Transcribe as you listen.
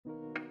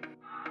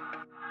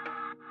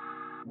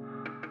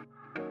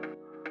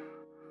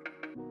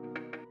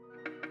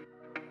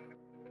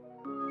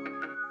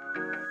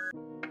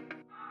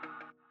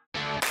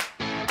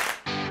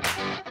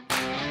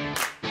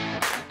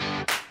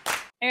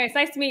Anyways,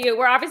 nice to meet you.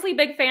 We're obviously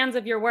big fans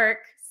of your work.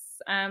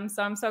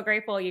 So I'm so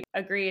grateful you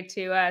agreed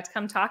to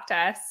come talk to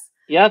us.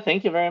 Yeah,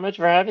 thank you very much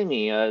for having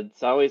me.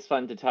 It's always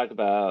fun to talk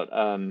about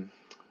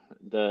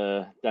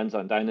the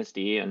Dandelion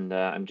Dynasty, and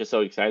I'm just so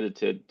excited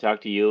to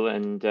talk to you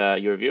and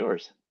your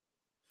viewers.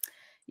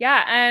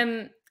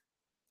 Yeah.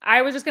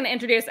 I was just going to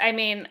introduce, I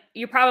mean,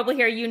 you probably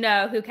hear, you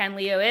know who Ken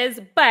Liu is,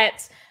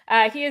 but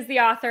he is the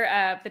author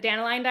of the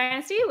Dandelion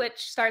Dynasty,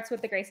 which starts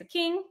with The Grace of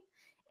King,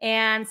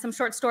 and some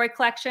short story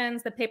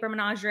collections, The Paper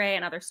Menagerie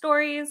and Other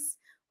Stories,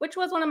 which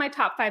was one of my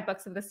top 5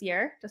 books of this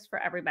year, just for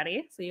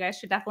everybody. So you guys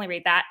should definitely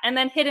read that. And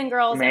then Hidden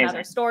Girls and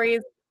Other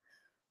Stories,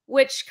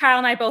 which Kyle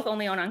and I both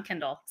only own on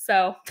Kindle.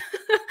 So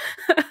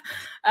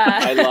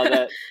I love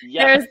it.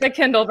 Yeah. There's the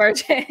Kindle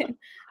version.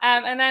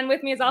 And then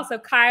with me is also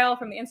Kyle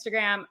from the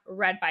Instagram,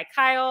 Read by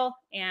Kyle.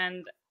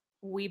 And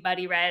we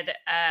buddy read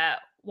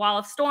Wall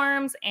of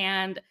Storms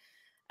and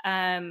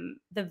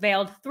The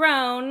Veiled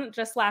Throne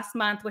just last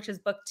month, which is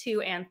book 2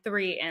 and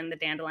 3 in the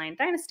Dandelion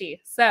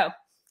Dynasty. So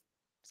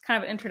it's kind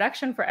of an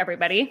introduction for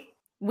everybody.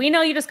 We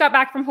know you just got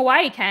back from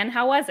Hawaii, Ken.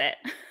 How was it?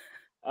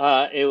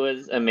 It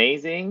was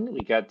amazing.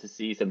 We got to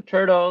see some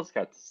turtles,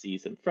 got to see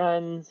some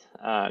friends,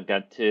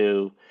 got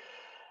to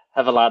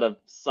have a lot of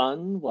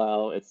sun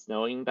while it's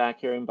snowing back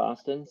here in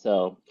Boston,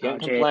 so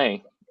can't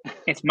complain.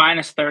 It's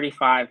minus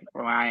 35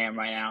 where I am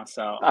right now,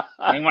 so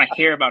I didn't want to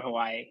hear about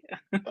Hawaii.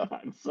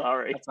 I'm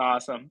sorry. That's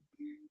awesome.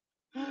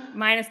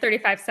 Minus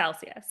 35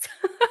 Celsius.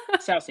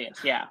 Celsius,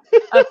 yeah.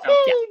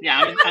 Oh,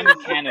 yeah, I'm in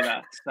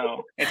Canada,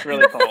 so it's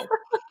really cold.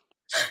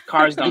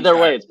 Cars don't Either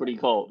way, it's pretty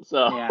cold,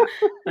 so.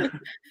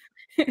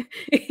 Yeah.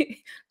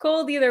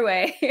 Cold either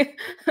way.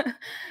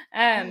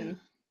 Kyle,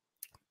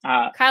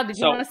 did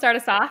you want to start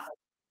us off?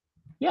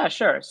 Yeah,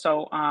 sure.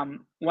 So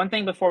one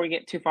thing before we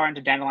get too far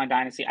into Dandelion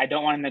Dynasty, I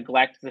don't want to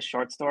neglect the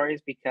short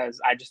stories because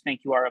I just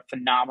think you are a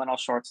phenomenal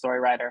short story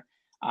writer.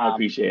 I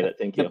appreciate it.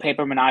 Thank you. The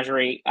Paper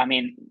Menagerie, I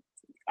mean,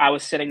 I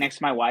was sitting next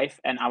to my wife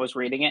and I was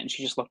reading it and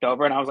she just looked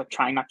over and I was like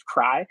trying not to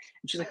cry.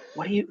 And she's like,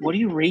 what are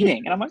you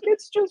reading? And I'm like,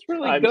 it's just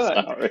really good.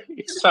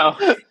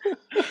 Sorry.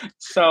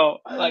 So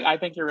like, I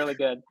think you're really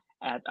good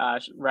at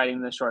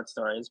writing the short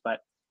stories, but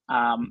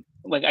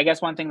like, I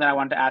guess one thing that I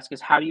wanted to ask is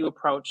how do you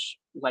approach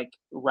like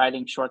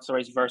writing short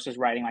stories versus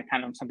writing like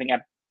kind of something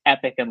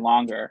epic and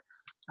longer?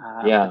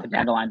 Like the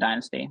Dandelion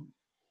Dynasty.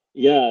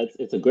 Yeah,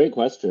 it's a great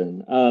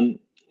question.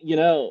 You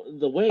know,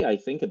 the way I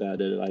think about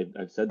it,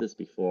 I've said this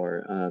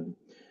before.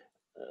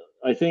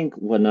 I think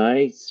when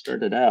I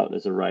started out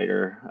as a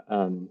writer,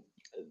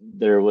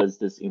 there was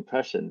this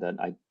impression that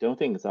I don't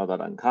think it's all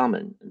that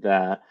uncommon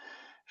that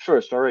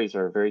short stories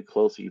are very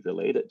closely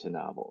related to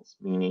novels,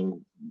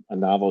 meaning a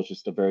novel is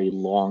just a very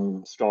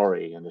long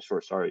story and a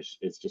short story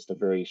is just a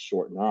very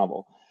short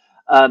novel.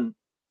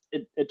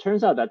 It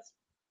turns out that's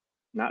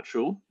not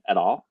true at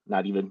all,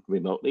 not even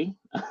remotely.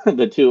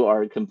 The two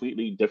are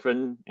completely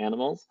different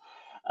animals.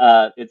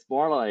 It's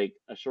more like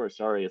a short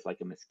story is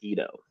like a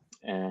mosquito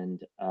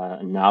and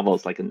a novel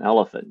is like an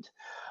elephant.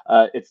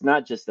 It's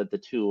not just that the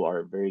two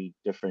are very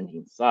different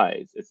in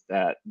size, it's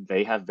that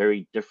they have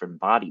very different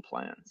body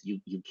plans.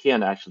 You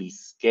can't actually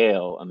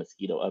scale a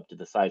mosquito up to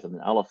the size of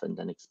an elephant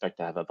and expect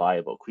to have a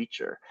viable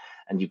creature.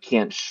 And you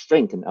can't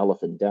shrink an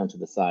elephant down to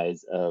the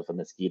size of a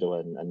mosquito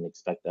and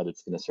expect that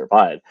it's going to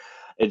survive.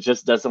 It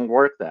just doesn't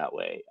work that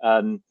way.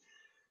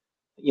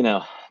 You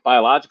know,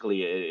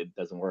 biologically, it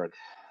doesn't work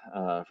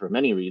for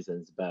many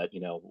reasons, but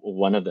you know,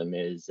 one of them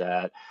is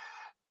that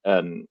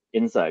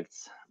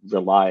insects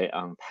rely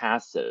on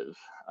passive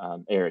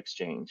air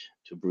exchange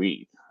to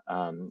breathe.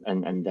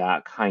 And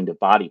that kind of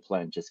body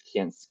plan just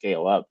can't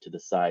scale up to the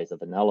size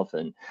of an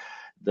elephant.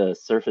 The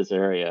surface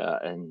area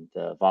and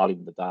the volume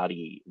of the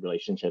body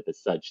relationship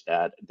is such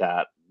that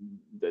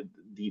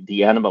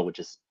the animal would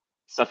just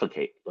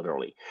suffocate,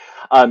 literally.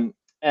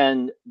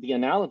 And the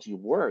analogy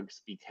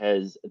works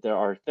because there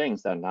are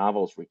things that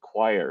novels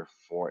require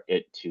for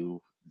it to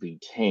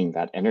retain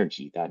that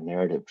energy, that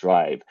narrative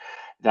drive,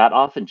 that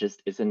often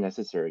just isn't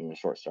necessary in a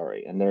short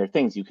story. And there are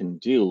things you can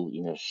do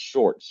in a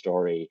short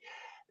story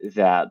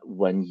that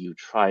when you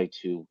try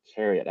to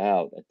carry it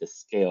out at the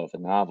scale of a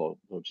novel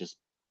will just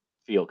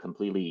feel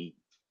completely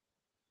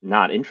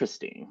not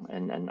interesting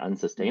and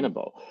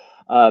unsustainable.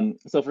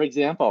 So, for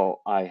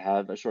example, I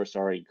have a short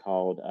story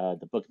called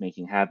The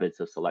Bookmaking Habits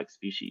of Select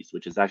Species,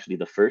 which is actually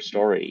the first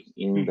story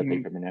in the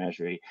Paper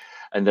Menagerie.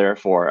 And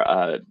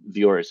therefore,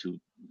 viewers who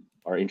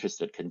are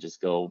interested can just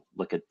go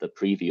look at the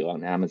preview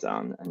on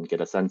Amazon and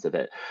get a sense of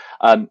it.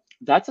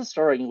 That's a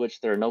story in which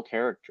there are no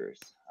characters.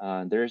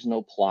 There's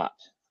no plot.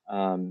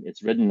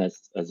 It's written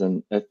as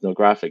an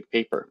ethnographic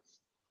paper.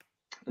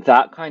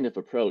 That kind of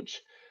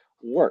approach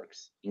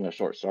works in a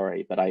short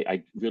story, but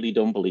I really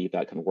don't believe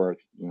that can work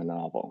in a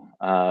novel.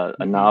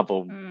 A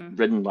novel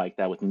written like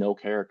that with no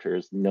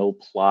characters, no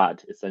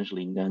plot,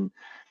 essentially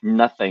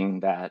nothing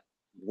that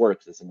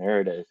works as a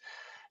narrative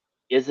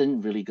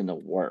isn't really going to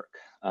work.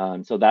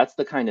 So that's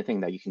the kind of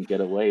thing that you can get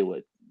away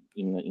with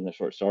in a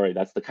short story.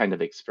 That's the kind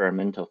of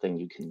experimental thing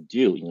you can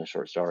do in a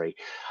short story.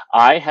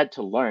 I had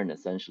to learn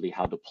essentially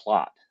how to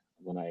plot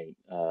when I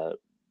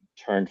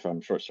turned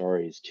from short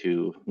stories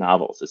to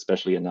novels,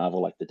 especially a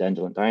novel like the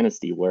Dandelion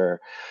Dynasty, where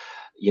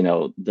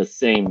the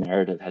same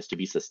narrative has to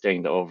be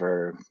sustained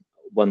over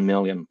 1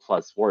 million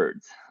plus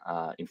words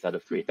instead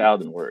of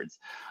 3,000 words.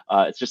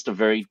 It's just a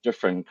very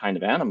different kind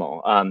of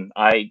animal.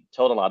 I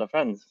told a lot of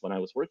friends when I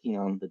was working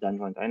on the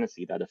Dandelion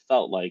Dynasty that it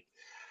felt like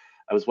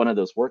I was one of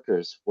those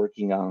workers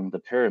working on the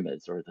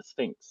pyramids or the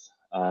Sphinx.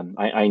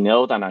 I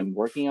know that I'm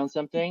working on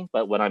something,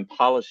 but when I'm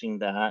polishing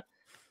that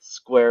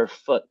square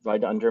foot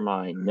right under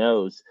my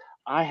nose,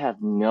 I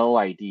have no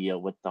idea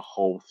what the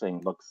whole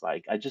thing looks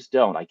like. I just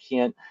don't.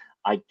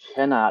 I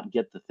cannot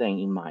get the thing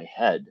in my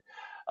head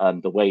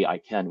the way I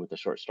can with a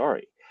short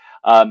story.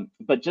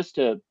 But just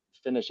to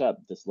finish up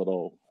this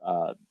little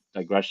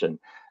digression,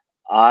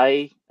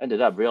 I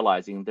ended up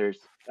realizing there's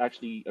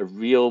actually a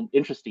really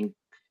interesting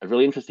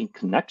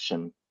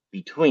connection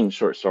between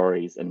short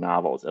stories and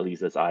novels, at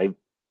least as I've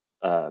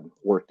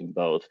worked in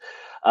both.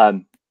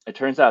 It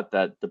turns out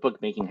that the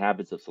book Making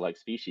Habits of Select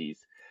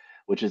Species,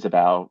 which is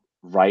about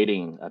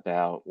writing,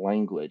 about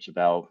language,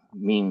 about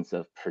means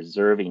of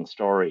preserving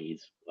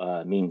stories,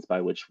 means by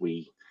which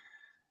we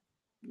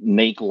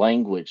make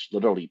language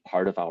literally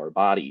part of our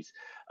bodies.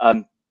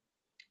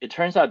 It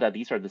turns out that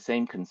these are the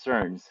same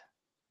concerns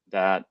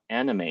that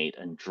animate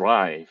and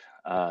drive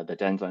the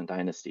Dandelion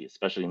Dynasty,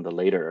 especially in the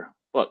later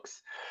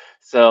books.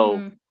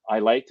 So I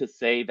like to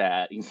say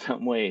that in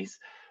some ways,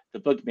 the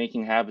book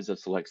Making Habits of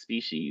Select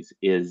Species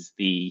is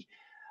the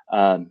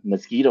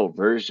mosquito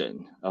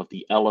version of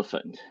the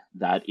elephant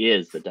that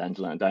is the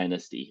Dandelion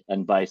Dynasty,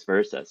 and vice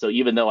versa. So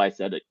even though I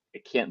said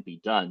it can't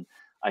be done,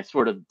 I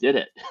sort of did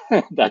it.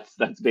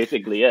 That's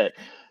basically it.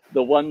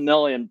 The 1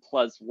 million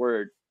plus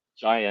word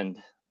giant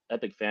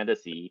epic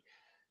fantasy,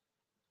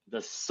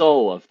 the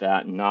soul of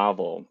that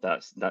novel,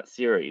 that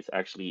series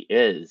actually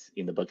is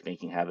in the book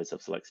Making Habits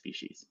of Select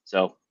Species.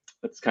 So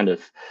it's kind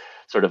of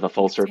sort of a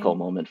full circle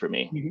moment for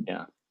me. Mm-hmm.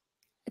 Yeah.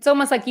 It's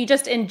almost like you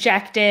just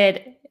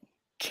injected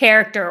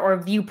character or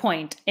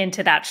viewpoint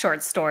into that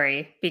short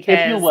story, because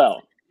if you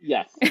will,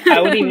 yes.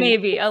 I would even,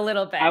 maybe a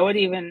little bit. I would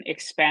even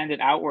expand it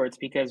outwards,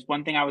 because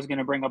one thing I was going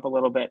to bring up a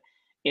little bit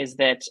is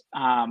that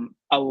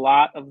a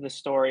lot of the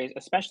stories,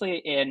 especially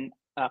in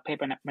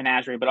Paper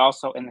Menagerie, but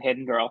also in The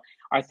Hidden Girl,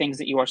 are things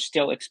that you are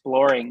still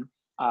exploring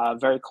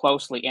very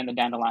closely in the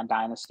Dandelion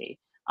Dynasty.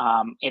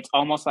 It's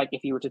almost like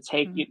if you were to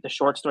take the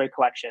short story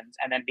collections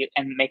and then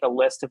make a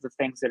list of the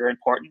things that are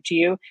important to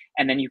you,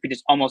 and then you could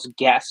just almost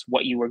guess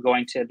what you were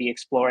going to be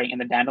exploring in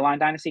the Dandelion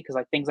Dynasty, because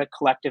like things like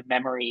collective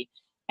memory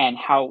and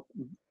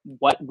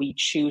what we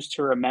choose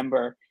to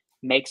remember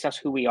makes us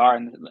who we are,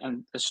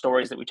 and the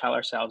stories that we tell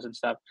ourselves and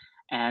stuff.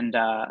 And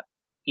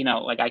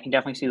like I can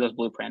definitely see those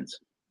blueprints.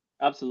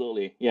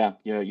 Absolutely. Yeah,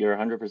 you're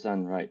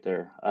 100% right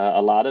there.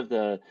 A lot of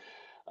the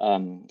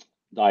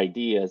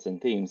ideas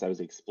and themes I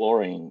was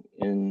exploring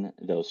in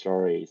those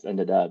stories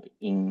ended up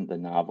in the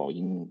novel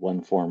in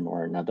one form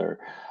or another.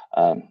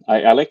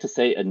 I like to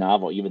say a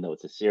novel, even though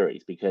it's a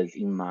series, because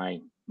in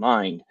my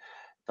mind,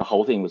 the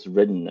whole thing was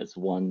written as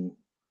one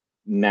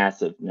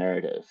massive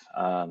narrative.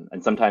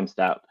 And sometimes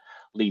that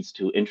leads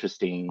to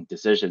interesting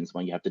decisions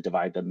when you have to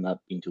divide them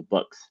up into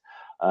books,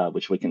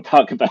 which we can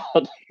talk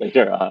about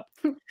later.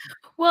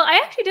 Well,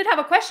 I actually did have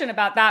a question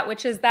about that,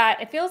 which is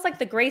that it feels like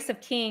the Grace of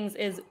Kings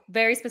is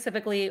very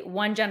specifically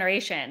one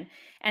generation.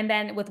 And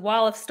then with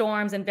Wall of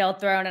Storms and Veiled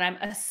Throne, and I'm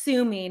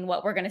assuming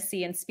what we're going to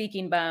see in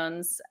Speaking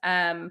Bones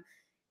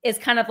is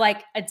kind of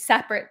like a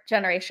separate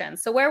generation.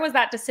 So where was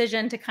that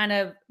decision to kind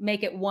of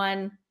make it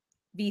one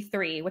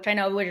V3, which I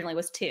know originally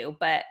was two,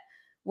 but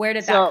where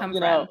did that come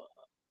from?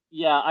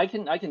 Yeah, I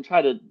can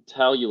try to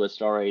tell you a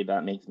story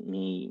that makes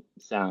me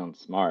sound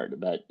smart,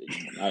 but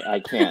I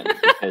can't,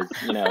 because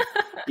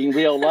in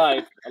real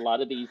life, a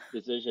lot of these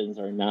decisions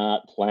are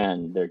not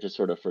planned. They're just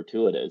sort of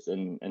fortuitous,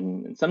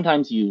 and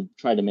sometimes you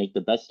try to make the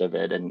best of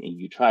it, and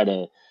you try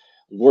to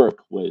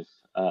work with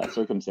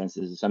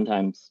circumstances.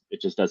 Sometimes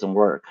it just doesn't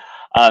work.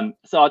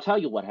 So I'll tell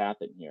you what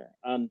happened here.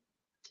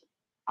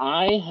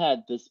 I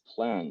had this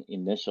plan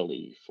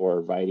initially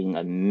for writing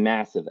a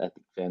massive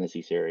epic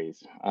fantasy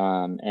series,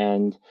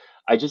 and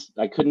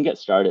I couldn't get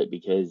started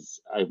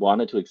because I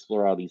wanted to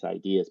explore all these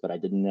ideas, but I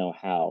didn't know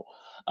how.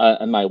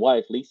 And my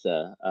wife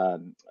Lisa,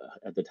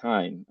 at the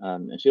time,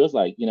 and she was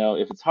like,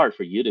 if it's hard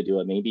for you to do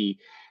it, maybe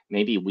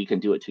we can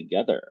do it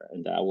together,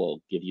 and that will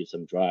give you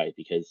some drive.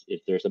 Because if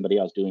there's somebody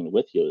else doing it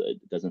with you,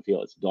 it doesn't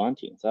feel as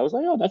daunting. So I was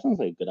like, oh, that sounds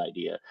like a good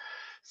idea.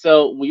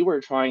 So we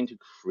were trying to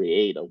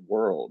create a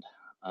world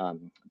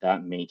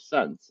that made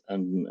sense,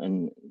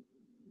 and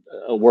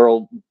a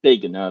world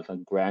big enough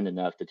and grand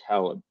enough to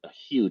tell a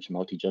huge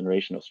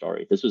multi-generational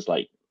story. This was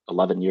like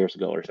 11 years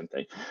ago or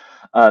something.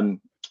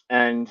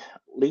 And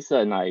Lisa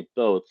and I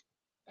both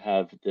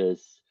have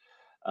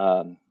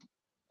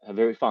have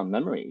very fond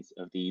memories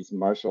of these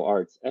martial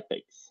arts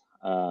epics,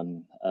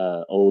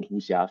 old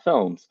wuxia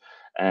films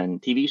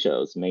and TV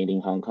shows made in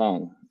Hong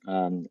Kong.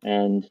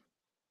 And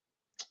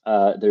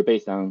they're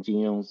based on Jin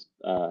Yong's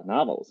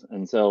novels.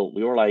 And so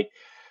we were like,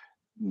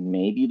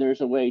 maybe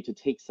there's a way to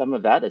take some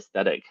of that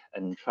aesthetic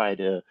and try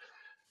to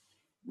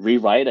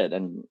rewrite it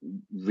and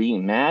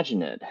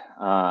reimagine it,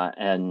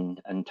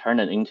 and turn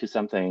it into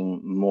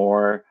something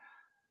more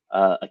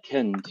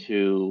akin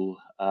to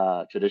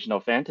traditional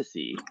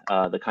fantasy,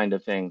 the kind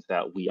of things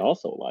that we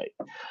also like.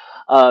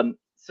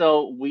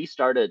 So we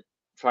started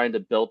trying to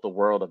build the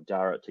world of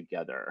Dara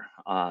together,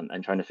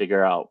 and trying to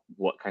figure out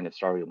what kind of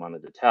story we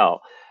wanted to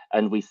tell.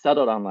 And we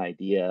settled on the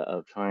idea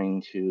of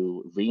trying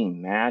to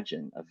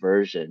reimagine a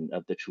version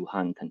of the Shu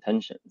Han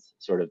contentions,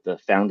 sort of the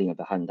founding of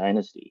the Han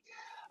Dynasty,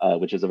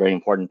 which is a very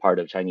important part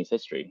of Chinese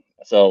history.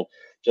 So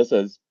just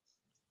as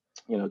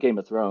Game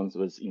of Thrones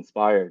was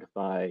inspired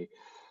by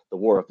the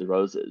War of the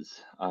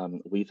Roses,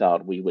 we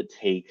thought we would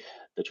take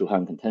the Chu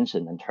Han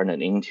contention and turn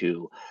it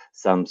into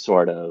some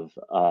sort of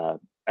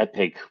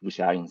epic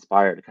wuxia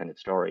inspired kind of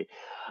story.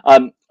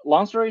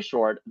 Long story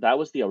short, that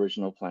was the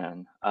original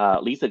plan.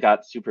 Lisa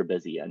got super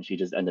busy and she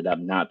just ended up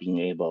not being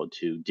able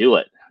to do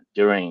it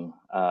during.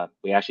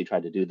 We actually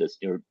tried to do this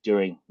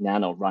during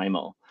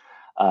NaNoWriMo.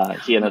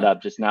 She ended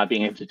up just not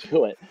being able to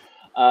do it.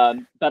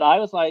 But I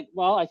was like,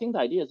 well, I think the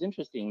idea is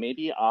interesting.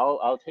 Maybe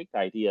I'll take the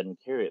idea and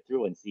carry it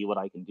through and see what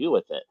I can do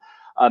with it.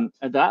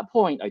 At that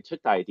point, I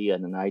took the idea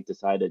and then I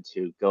decided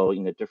to go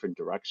in a different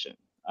direction.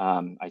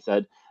 I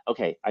said,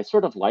 okay, I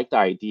sort of like the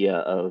idea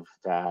of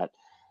that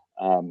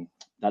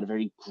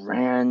very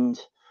grand,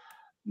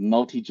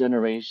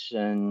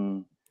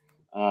 multi-generation,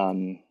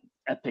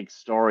 epic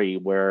story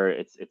where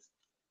it's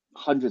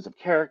hundreds of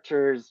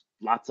characters,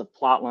 lots of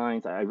plot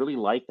lines. I really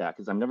like that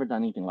because I've never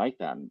done anything like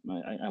that.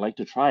 I like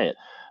to try it,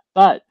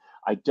 but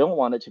I don't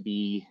want it to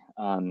be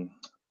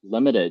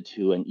limited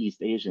to an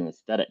East Asian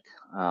aesthetic.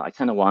 I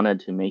kind of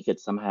wanted to make it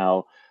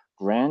somehow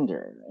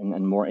grander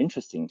and more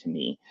interesting to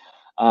me.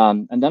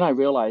 And then I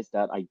realized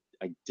that I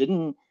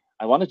didn't.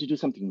 I wanted to do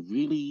something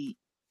really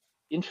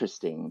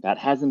interesting that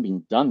hasn't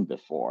been done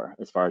before,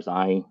 as far as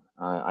I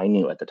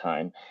knew at the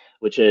time,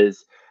 which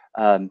is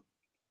um,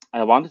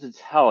 I wanted to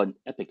tell an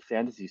epic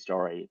fantasy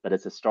story, but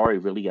it's a story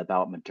really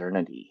about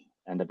modernity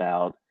and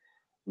about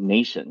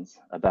nations,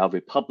 about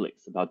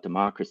republics, about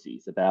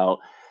democracies, about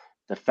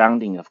the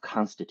founding of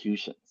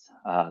constitutions.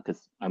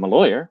 Because I'm a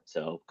lawyer,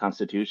 so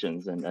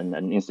constitutions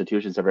and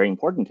institutions are very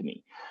important to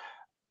me.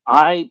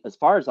 As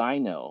far as I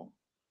know,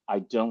 I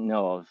don't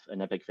know of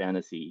an epic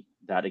fantasy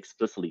that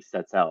explicitly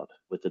sets out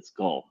with its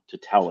goal to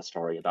tell a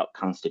story about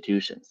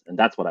constitutions, and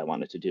that's what I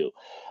wanted to do.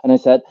 And I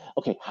said,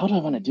 okay, how do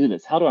I want to do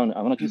this? How do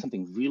I want to do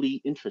something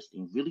really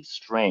interesting, really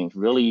strange,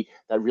 really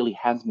that really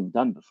hasn't been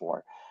done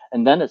before?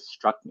 And then it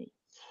struck me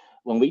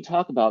when we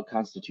talk about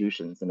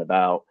constitutions and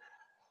about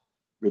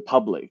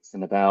republics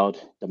and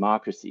about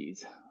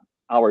democracies,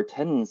 our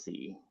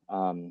tendency,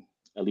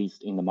 at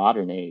least in the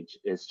modern age,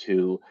 is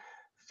to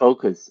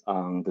focus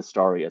on the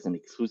story as an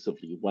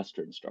exclusively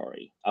Western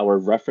story. Our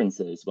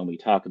references when we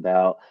talk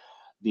about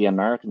the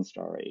American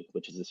story,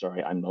 which is the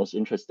story I'm most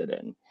interested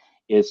in,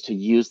 is to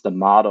use the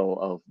model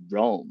of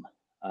Rome,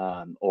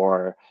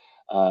 or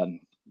um,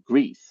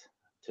 Greece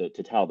to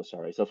tell the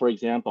story. So, for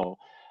example,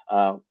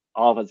 all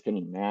of us can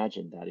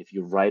imagine that if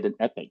you write an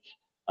epic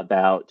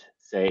about,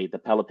 say, the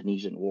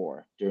Peloponnesian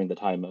War during the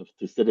time of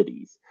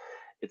Thucydides,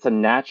 it's a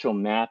natural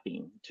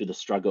mapping to the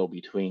struggle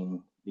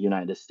between the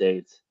United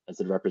States as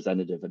a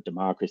representative of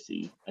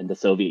democracy and the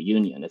Soviet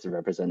Union as a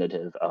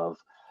representative of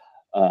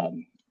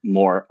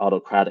more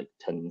autocratic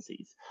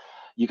tendencies.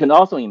 You can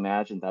also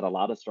imagine that a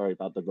lot of stories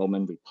about the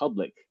Roman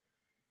Republic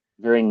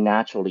very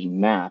naturally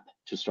map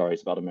to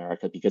stories about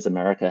America because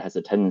America has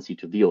a tendency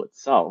to view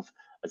itself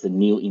as a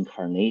new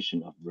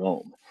incarnation of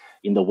Rome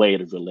in the way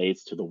it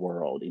relates to the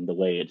world, in the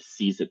way it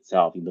sees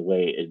itself, in the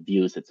way it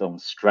views its own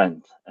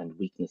strength and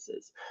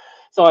weaknesses.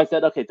 So I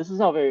said, okay, this is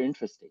all very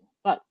interesting,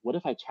 but what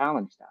if I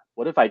challenge that?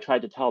 What if I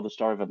tried to tell the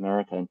story of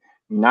America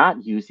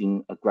not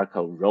using a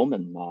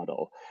Greco-Roman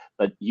model,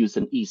 but use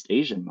an East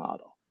Asian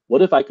model?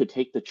 What if I could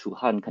take the Chu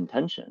Han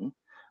contention,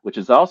 which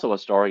is also a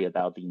story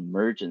about the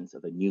emergence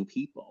of a new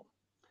people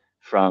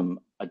from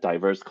a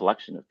diverse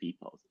collection of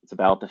peoples. It's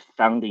about the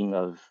founding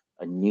of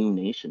a new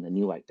nation, a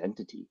new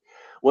identity.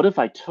 What if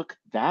I took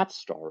that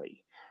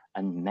story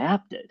and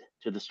mapped it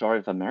to the story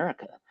of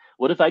America?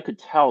 What if I could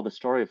tell the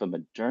story of a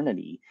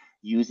modernity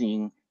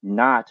using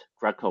not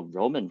Greco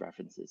Roman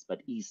references,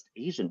 but East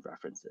Asian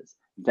references?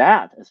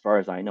 That, as far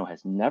as I know,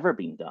 has never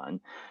been done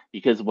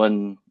because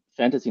when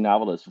fantasy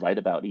novelists write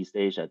about East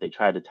Asia, they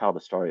try to tell the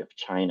story of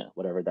China,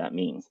 whatever that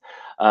means.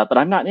 But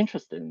I'm not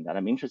interested in that.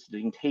 I'm interested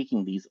in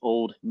taking these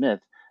old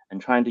myths and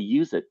trying to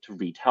use it to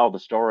retell the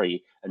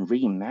story and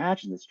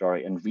reimagine the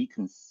story and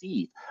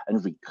reconceive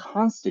and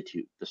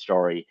reconstitute the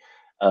story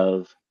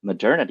of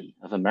modernity,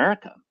 of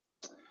America.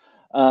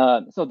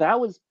 So that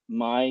was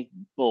my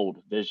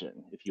bold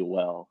vision, if you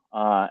will.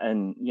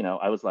 And,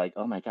 I was like,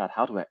 oh my God,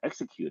 how do I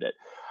execute it?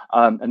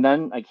 And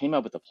then I came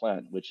up with a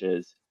plan, which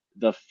is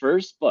the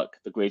first book,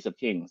 The Grace of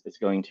Kings, is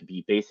going to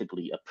be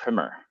basically a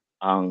primer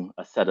on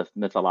a set of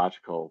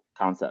mythological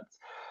concepts.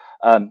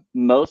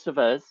 Most of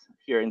us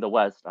here in the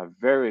West are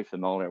very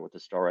familiar with the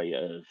story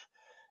of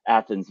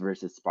Athens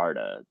versus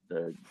Sparta,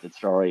 the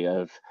story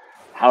of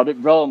how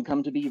did Rome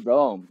come to be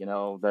Rome,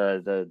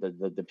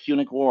 the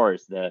Punic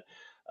Wars, the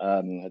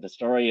the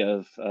story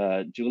of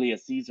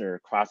Julius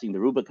Caesar crossing the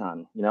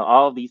Rubicon.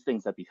 All of these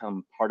things that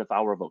become part of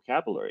our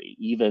vocabulary,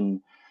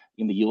 even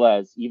in the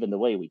U.S., even the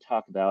way we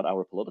talk about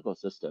our political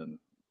system,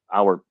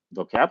 our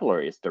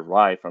vocabulary is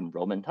derived from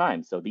Roman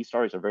times. So these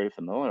stories are very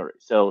familiar.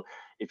 So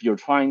if you're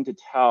trying to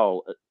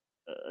tell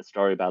a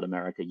story about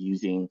America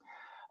using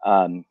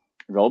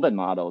Roman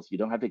models, you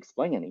don't have to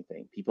explain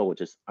anything. People will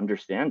just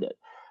understand it.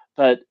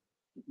 But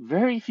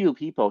very few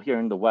people here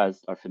in the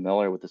West are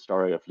familiar with the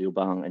story of Liu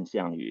Bang and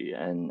Xiang Yu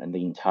and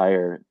the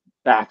entire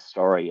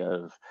backstory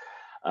of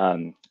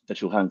the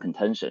Shu Han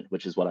contention,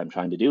 which is what I'm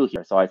trying to do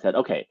here. So I said,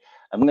 okay,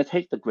 I'm going to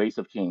take the Grace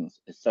of Kings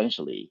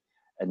essentially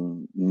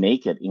and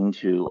make it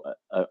into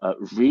a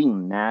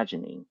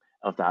reimagining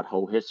of that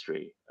whole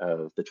history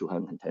of the Shu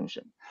Han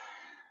contention.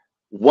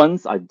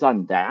 Once I've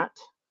done that,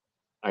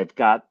 I've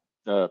got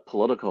the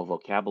political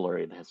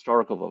vocabulary, the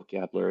historical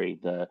vocabulary,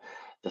 the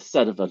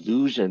set of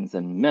allusions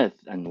and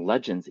myths and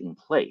legends in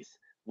place.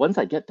 Once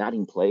I get that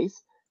in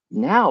place,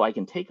 now I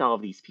can take all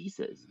of these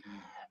pieces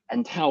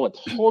and tell a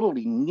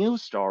totally new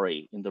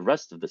story in the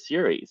rest of the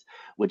series,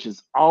 which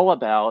is all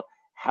about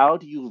how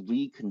do you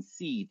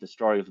reconceive the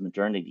story of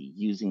modernity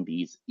using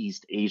these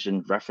East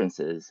Asian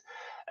references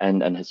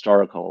and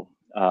historical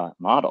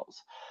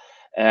models.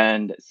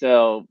 And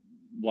so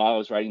while I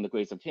was writing The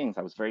Grace of Kings,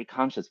 I was very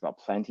conscious about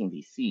planting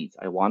these seeds.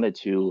 I wanted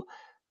to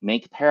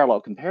make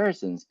parallel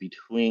comparisons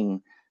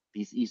between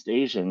these East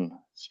Asian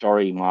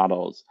story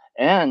models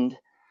and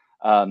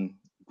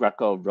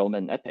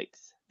Greco-Roman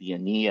epics, the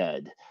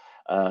Aeneid,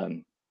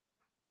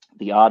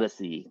 the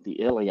Odyssey,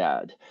 the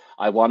Iliad.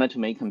 I wanted to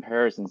make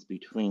comparisons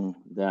between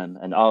them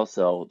and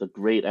also the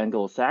great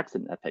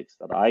Anglo-Saxon epics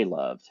that I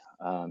loved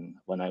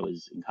when I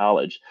was in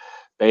college,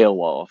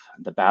 Beowulf,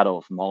 the Battle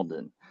of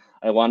Maldon.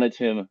 I wanted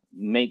to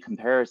make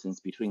comparisons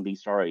between these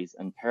stories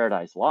and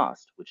Paradise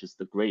Lost, which is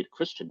the great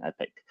Christian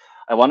epic.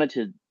 I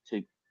wanted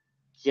to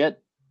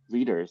get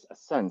readers a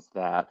sense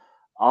that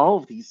all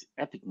of these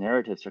epic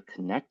narratives are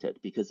connected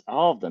because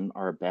all of them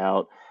are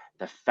about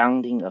the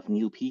founding of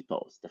new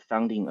peoples, the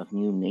founding of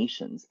new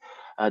nations.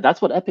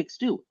 That's what epics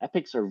do.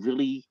 Epics are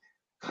really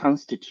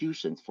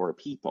constitutions for a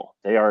people.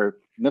 They are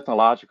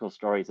mythological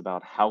stories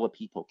about how a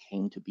people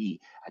came to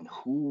be and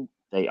who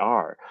they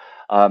are.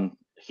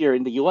 Here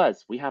in the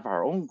U.S., we have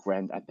our own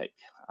grand epic,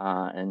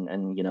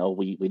 and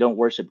we don't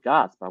worship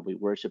gods, but we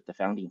worship the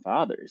founding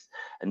fathers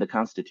and the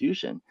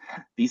Constitution.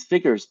 These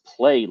figures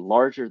play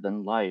larger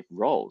than life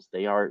roles.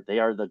 They are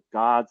the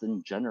gods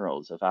and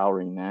generals of our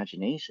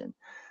imagination,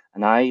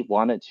 and I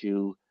wanted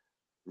to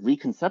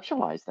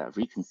reconceptualize that,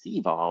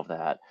 reconceive all of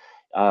that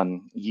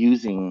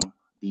using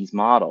these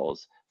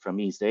models from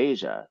East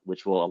Asia,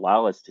 which will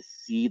allow us to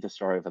see the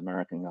story of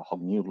America in a whole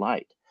new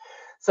light.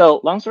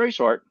 So long story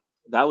short,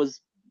 that was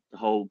the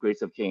whole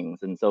Grace of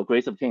Kings. And so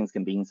Grace of Kings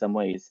can be in some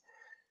ways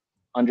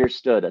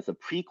understood as a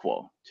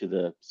prequel to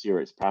the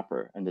series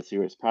proper. And the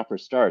series proper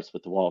starts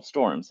with the Wall of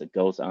Storms. It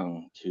goes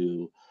on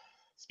to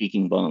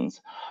Speaking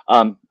Bones.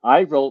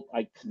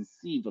 I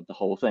conceived of the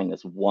whole thing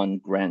as one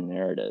grand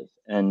narrative.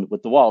 And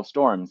with the Wall of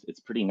Storms, it's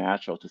pretty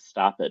natural to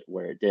stop it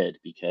where it did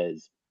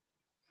because,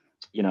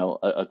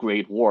 a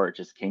great war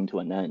just came to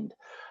an end.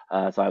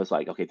 So I was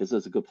like, okay, this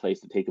is a good place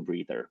to take a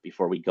breather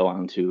before we go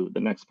on to the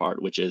next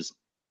part, which is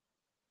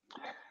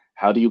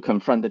how do you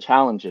confront the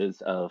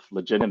challenges of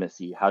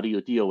legitimacy? How do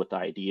you deal with the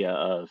idea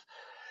of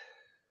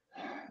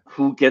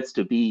who gets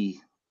to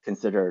be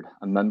considered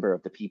a member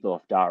of the people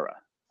of Dara?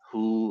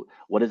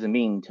 What does it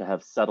mean to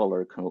have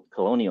settler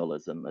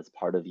colonialism as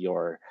part of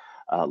your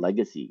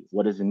legacy?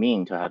 What does it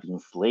mean to have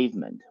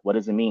enslavement? What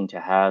does it mean to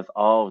have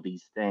all of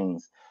these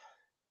things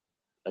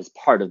as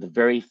part of the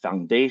very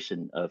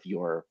foundation of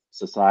your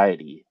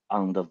society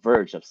on the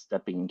verge of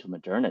stepping into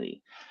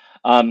modernity?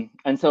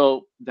 And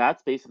so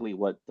that's basically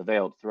what The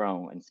Veiled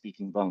Throne and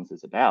Speaking Bones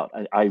is about.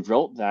 I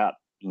wrote that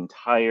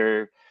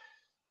entire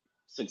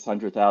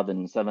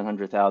 600,000,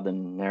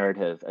 700,000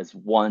 narrative as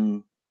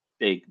one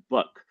big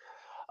book.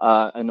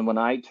 And when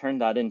I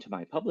turned that into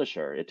my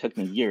publisher, it took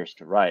me years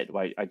to write.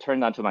 I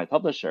turned that to my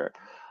publisher,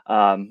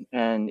 and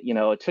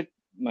it took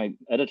my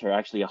editor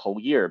actually a whole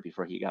year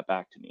before he got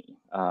back to me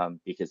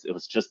because it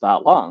was just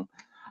that long.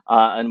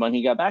 And when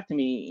he got back to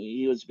me,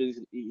 he was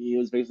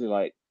basically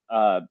like,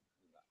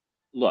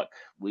 look,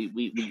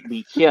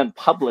 we can't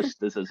publish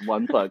this as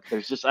one book.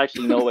 There's just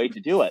actually no way to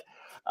do it.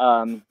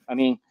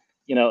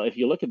 If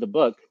you look at the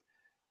book,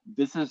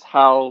 this is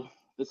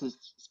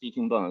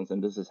Speaking Bones,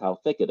 and this is how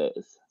thick it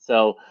is.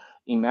 So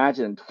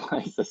imagine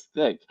twice as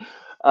thick.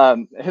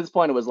 His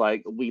point was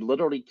like, we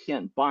literally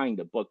can't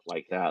bind a book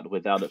like that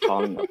without it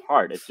falling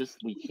apart. It's just,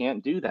 we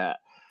can't do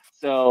that.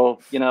 So,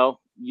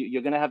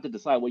 you're going to have to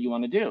decide what you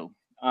want to do.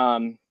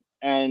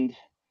 And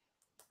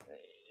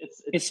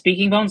is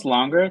Speaking Bones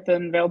longer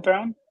than Veiled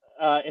Throne?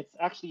 It's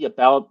actually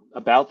about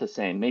the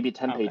same, maybe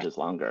 10 pages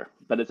longer,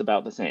 but it's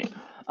about the same.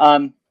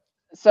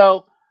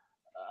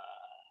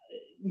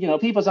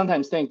 People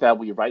sometimes think that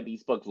we write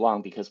these books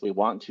long because we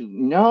want to.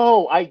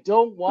 No, I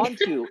don't want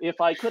to. If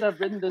I could have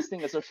written this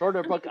thing as a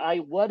shorter book, I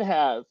would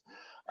have.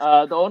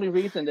 The only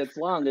reason it's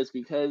long is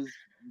because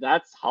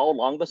that's how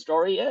long the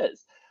story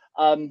is.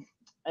 Um,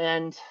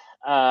 and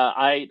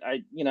I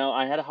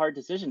had a hard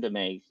decision to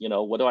make.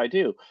 What do I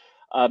do?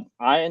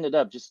 I ended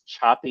up just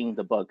chopping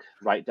the book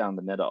right down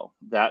the middle.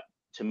 That,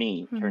 to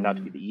me, turned out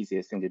to be the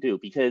easiest thing to do,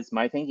 because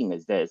my thinking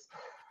is this: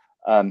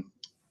 um,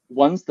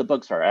 once the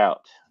books are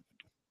out,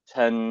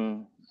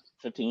 10,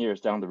 15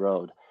 years down the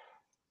road,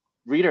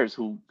 readers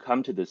who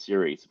come to this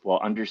series will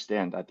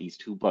understand that these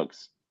two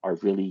books are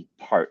really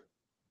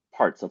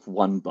parts of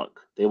one book.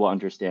 They will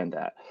understand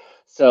that.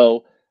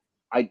 So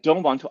I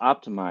don't want to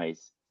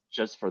optimize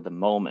just for the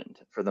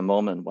moment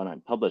when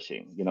I'm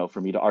publishing,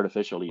 for me to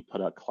artificially put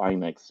a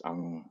climax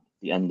on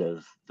the end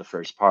of the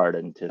first part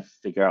and to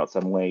figure out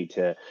some way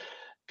to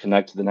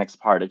connect to the next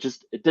part.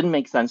 It didn't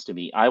make sense to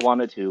me. I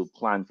wanted to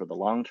plan for the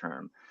long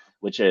term,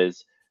 which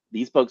is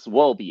these books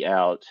will be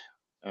out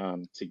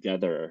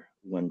together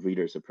when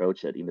readers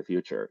approach it in the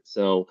future.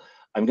 So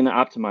I'm going to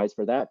optimize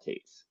for that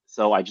case.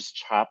 So I just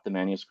chopped the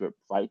manuscript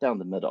right down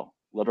the middle,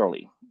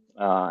 literally.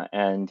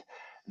 And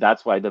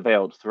that's why The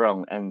Veiled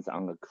Throne ends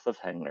on a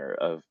cliffhanger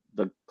of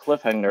the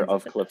cliffhanger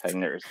of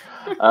cliffhangers,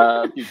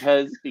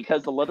 because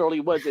it literally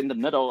was in the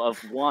middle of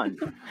one.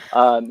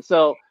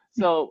 So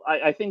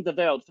I think The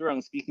Veiled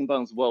Throne, Speaking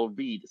Bones, will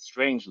read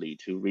strangely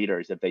to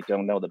readers if they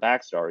don't know the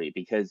backstory,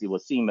 because it will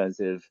seem as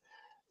if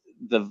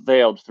The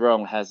Veiled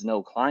Throne has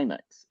no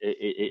climax.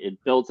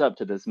 It builds up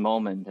to this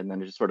moment and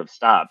then it just sort of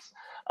stops.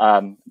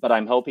 But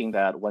I'm hoping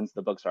that once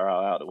the books are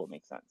out, it will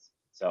make sense.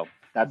 So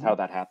that's how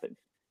that happened.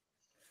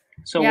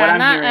 So what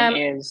I'm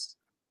hearing is,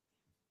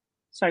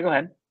 sorry, go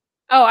ahead.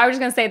 Oh, I was just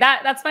going to say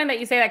that's fine that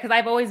you say that, because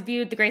I've always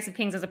viewed The Grace of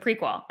Kings as a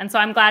prequel. And so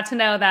I'm glad to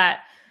know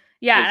that.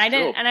 Yeah.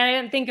 And I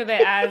didn't think of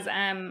it as,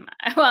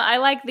 well, I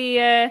like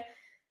the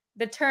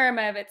term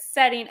of it's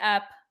setting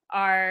up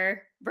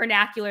our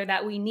vernacular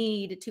that we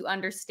need to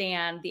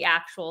understand the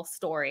actual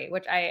story,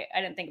 which I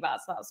didn't think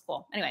about. So that was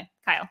cool. Anyway,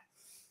 Kyle.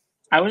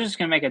 I was just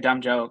going to make a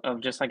dumb joke of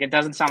just like, it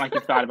doesn't sound like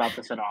you've thought about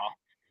this at all.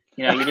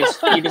 You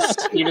just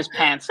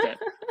pantsed it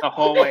the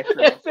whole way through.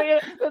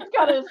 That's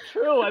kind of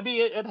true. I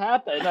mean, it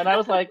happened, and I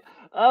was like,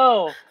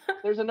 "Oh,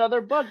 there's another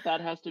book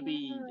that has to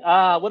be.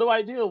 What do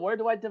I do? Where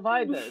do I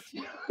divide this?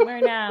 Where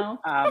now?"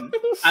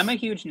 I'm a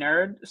huge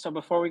nerd, so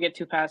before we get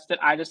too past it,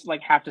 I just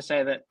have to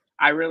say that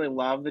I really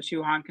love the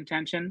Shu Han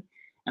contention,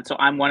 and so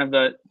I'm one of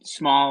the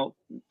small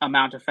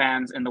amount of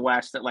fans in the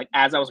West that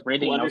as I was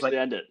reading, I was like,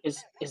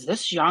 "Is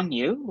this Zhang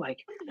Yu?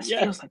 This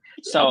feels like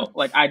so."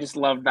 I just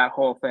loved that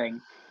whole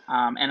thing.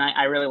 And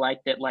I really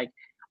liked it.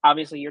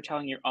 Obviously, you're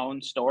telling your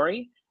own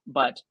story,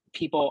 but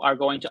people are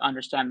going to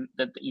understand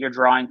that you're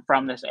drawing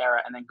from this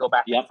era and then go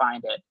back and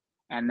find it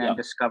and then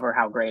discover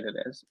how great it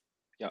is.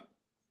 Yep.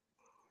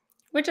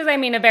 Which is,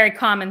 a very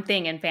common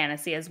thing in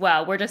fantasy as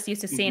well. We're just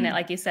used to seeing it,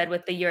 like you said,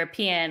 with the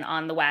European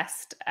on the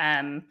West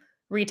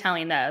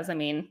retelling those.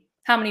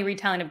 How many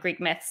retelling of Greek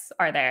myths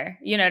are there?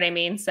 You know what I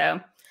mean? So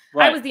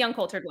right. I was the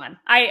uncultured one.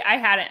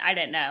 I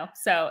didn't know.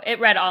 So it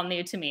read all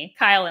new to me.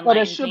 Kyle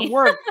enlightened me. But it should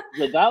work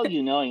without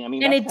you knowing.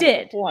 And it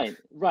did. The point.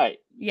 Right.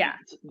 Yeah.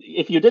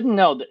 If you didn't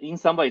know, in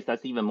some ways,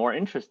 that's even more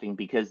interesting,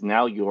 because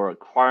now you're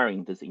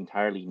acquiring this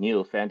entirely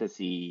new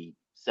fantasy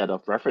set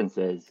of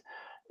references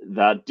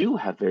that do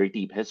have very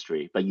deep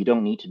history, but you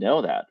don't need to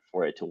know that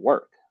for it to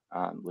work,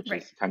 which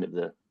is kind of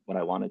what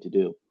I wanted to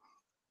do.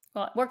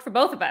 Well, it worked for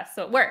both of us,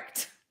 so it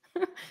worked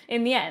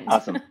in the end.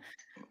 Awesome.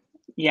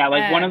 Yeah,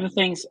 one of the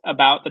things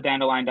about the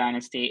Dandelion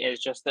Dynasty is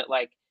just that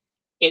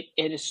it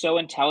is so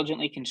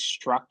intelligently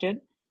constructed.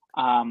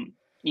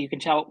 You can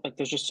tell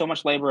there's just so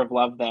much labor of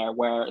love there,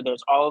 where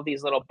there's all of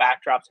these little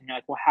backdrops, and you're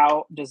like, well,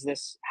 how is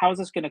this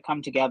going to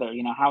come together?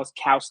 How is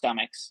cow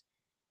stomachs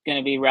going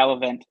to be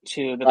relevant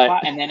to the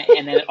plot? And then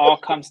it all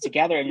comes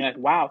together, and you're like,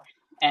 wow.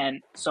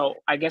 And so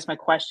I guess my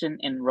question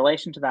in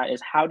relation to that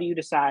is, how do you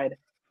decide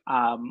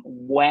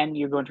when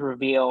you're going to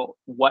reveal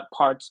what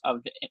parts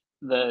of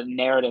the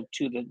narrative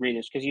to the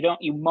readers? Because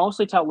you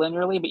mostly tell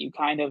linearly, but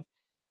you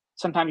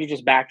sometimes you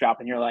just backdrop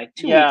and you're like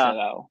 2 weeks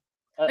ago.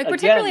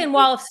 Particularly in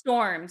Wall of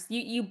Storms,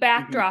 you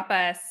backdrop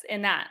us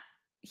in that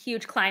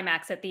huge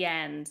climax at the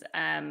end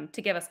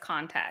to give us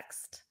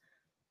context.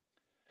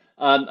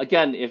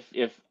 Again,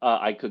 if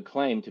I could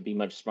claim to be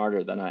much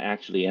smarter than I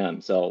actually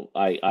am, so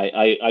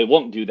I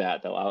won't do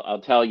that, though. I'll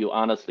tell you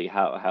honestly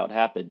how it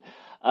happened.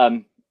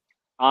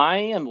 I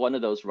am one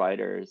of those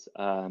writers.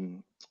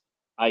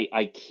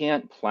 I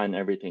can't plan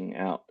everything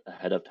out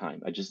ahead of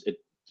time.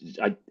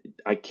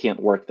 I can't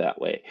work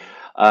that way.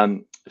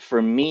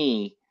 For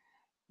me,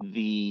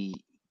 the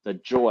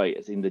joy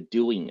is in the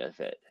doing of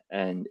it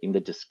and in the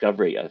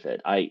discovery of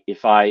it.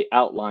 If I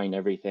outline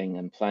everything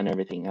and plan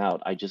everything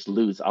out, I just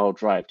lose all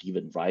drive to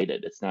even write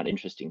it. It's not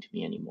interesting to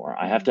me anymore.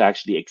 I have to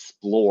actually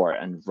explore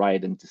and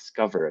write and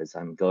discover as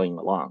I'm going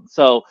along.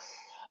 So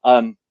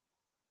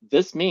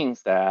this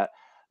means that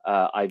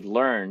I've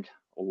learned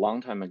a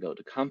long time ago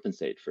to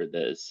compensate for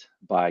this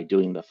by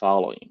doing the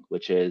following,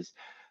 which is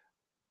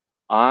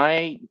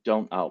I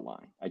don't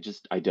outline.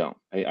 I don't.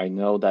 I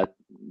know that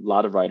a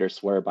lot of writers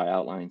swear by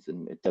outlines,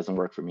 and it doesn't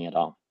work for me at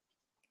all.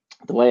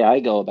 The way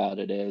I go about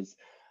it is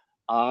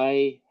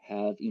I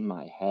have in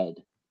my head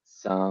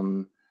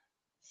some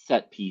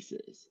set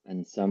pieces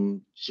and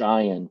some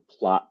giant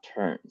plot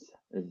turns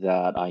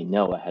that I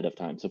know ahead of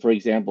time. So, for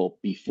example,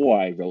 before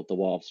I wrote The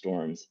Wall of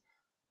Storms,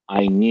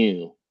 I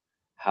knew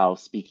how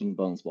Speaking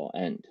Bones will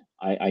end.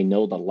 I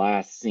know the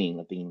last scene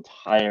of the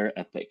entire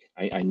epic.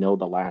 I know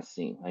the last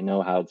scene. I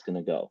know how it's going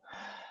to go.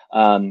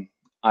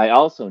 I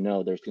also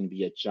know there's going to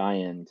be a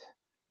giant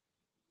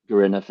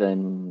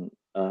Grenifin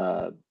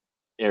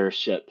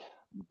airship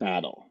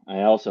battle.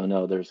 I also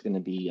know there's going to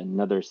be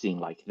another scene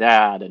like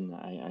that, and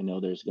I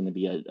know there's going to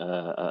be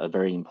a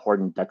very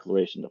important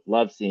declaration of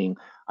love scene.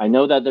 I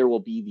know that there will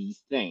be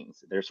these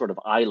things. They're sort of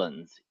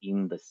islands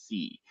in the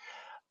sea.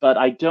 But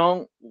I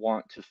don't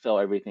want to fill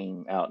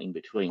everything out in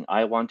between.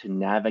 I want to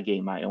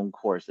navigate my own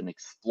course and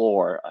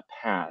explore a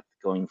path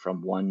going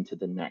from one to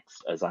the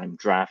next as I'm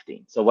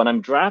drafting. So when I'm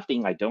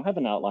drafting, I don't have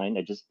an outline.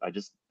 I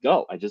just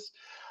go. I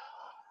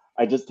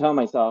just tell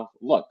myself,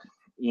 look,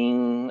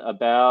 in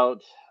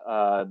about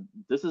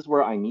this is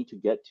where I need to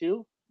get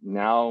to.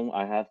 Now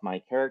I have my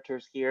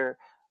characters here.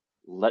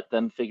 Let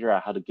them figure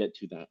out how to get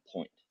to that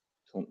point,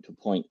 to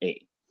point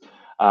A.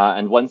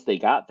 And once they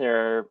got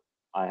there,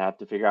 I have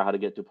to figure out how to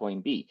get to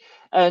point B.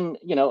 And,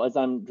 as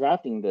I'm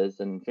drafting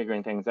this and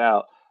figuring things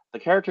out, the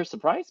characters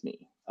surprise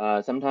me.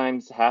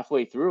 Sometimes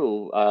halfway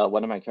through,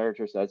 one of my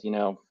characters says,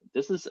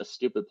 this is a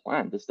stupid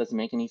plan. This doesn't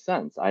make any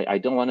sense. I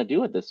don't want to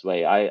do it this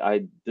way.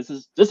 This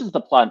is the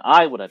plan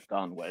I would have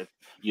gone with,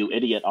 you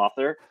idiot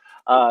author.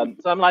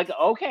 So I'm like,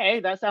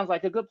 okay, that sounds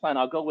like a good plan.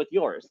 I'll go with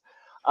yours.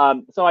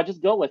 So I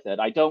just go with it.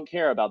 I don't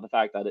care about the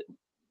fact that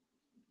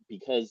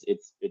because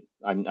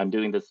I'm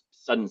doing this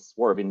sudden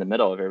swerve in the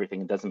middle of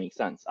everything. It doesn't make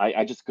sense.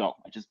 I just go.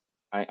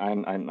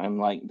 I'm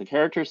like, the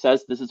character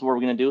says this is what we're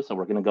gonna do, so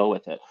we're gonna go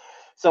with it.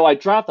 So I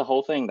draft the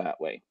whole thing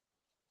that way.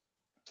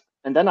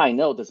 And then I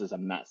know this is a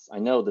mess. I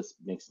know this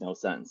makes no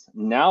sense.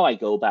 Now I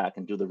go back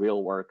and do the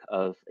real work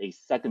of a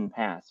second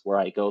pass where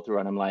I go through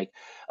and I'm like,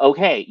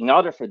 okay, in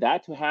order for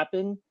that to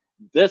happen,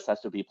 this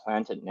has to be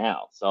planted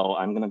now. So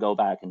I'm gonna go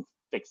back and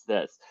fix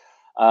this.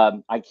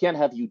 I can't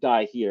have you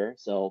die here,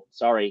 so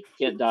sorry,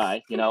 can't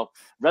die.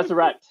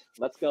 Resurrect.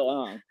 Let's go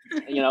on.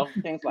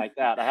 Things like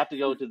that. I have to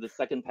go to the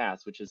second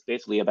pass, which is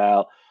basically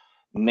about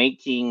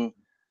making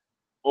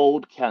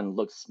old Ken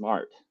look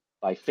smart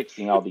by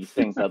fixing all these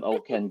things that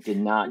old Ken did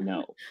not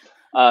know.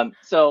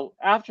 So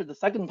after the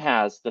second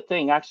pass, the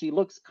thing actually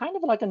looks kind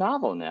of like a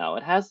novel now.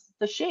 It has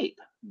the shape,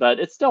 but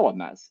it's still a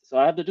mess. So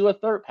I have to do a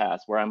third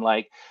pass where I'm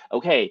like,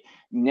 okay,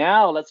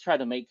 now let's try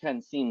to make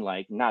Ken seem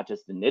like not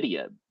just an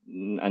idiot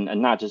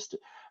and not just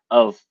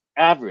of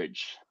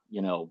average,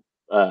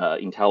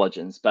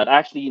 intelligence, but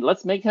actually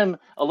let's make him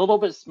a little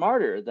bit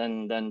smarter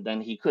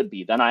than he could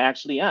be, than I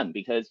actually am.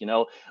 Because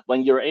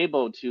when you're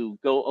able to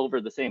go over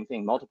the same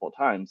thing multiple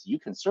times, you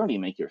can certainly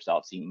make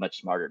yourself seem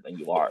much smarter than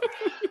you are.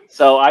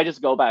 So I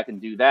just go back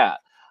and do that.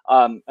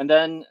 And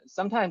then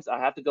sometimes I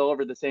have to go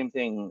over the same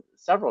thing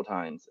several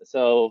times.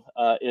 So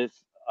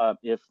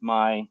if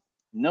my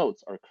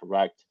notes are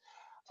correct,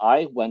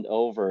 I went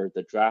over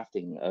the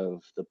drafting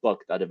of the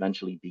book that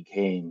eventually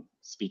became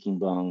Speaking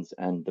Bones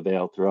and The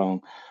Veiled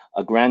Throne,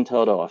 a grand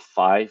total of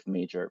 5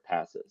 major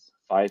passes,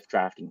 5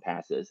 drafting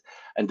passes.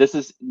 And this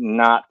is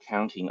not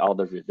counting all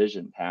the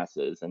revision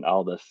passes and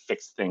all the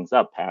fix things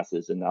up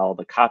passes and all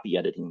the copy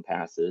editing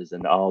passes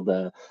and all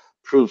the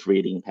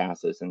proofreading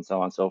passes and so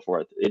on and so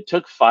forth. It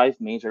took 5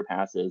 major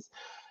passes.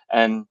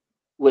 And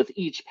with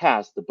each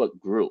pass, the book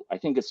grew. I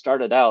think it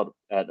started out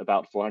at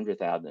about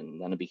 400,000,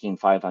 then it became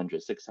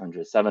 500,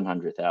 600,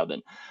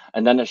 700,000,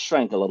 and then it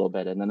shrank a little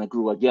bit, and then it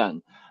grew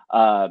again.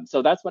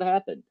 So that's what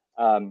happened.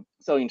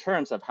 So in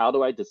terms of how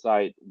do I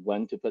decide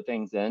when to put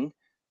things in,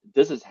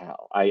 this is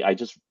how. I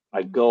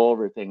go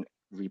over things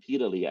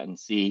repeatedly and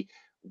see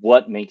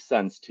what makes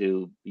sense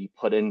to be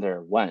put in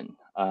there when.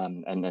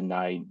 And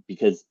then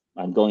because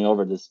I'm going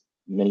over this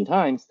many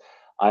times,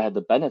 I had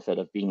the benefit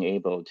of being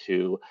able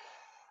to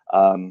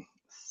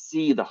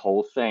see the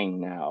whole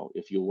thing now,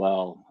 if you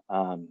will,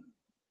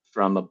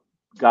 from a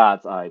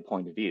God's eye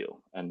point of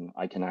view, and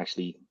I can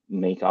actually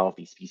make all of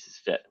these pieces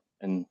fit.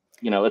 And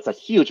it's a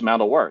huge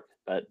amount of work,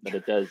 but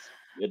it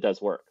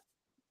does work.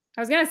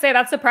 I was gonna say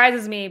that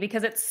surprises me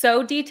because it's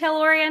so detail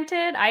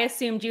oriented. I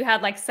assumed you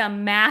had like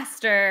some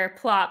master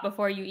plot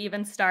before you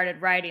even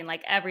started writing,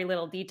 like every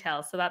little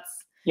detail. So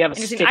that's you have a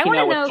sticky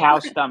note with cow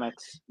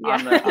stomachs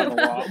on the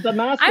wall. The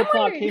master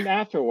plot came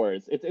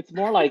afterwards. It's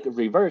more like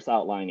reverse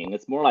outlining.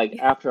 It's more like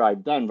after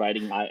I've done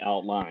writing, I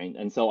outline,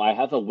 and so I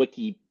have a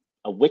wiki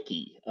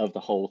of the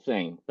whole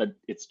thing, but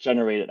it's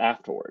generated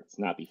afterwards,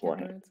 not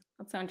beforehand.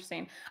 That's so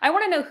interesting. I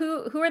want to know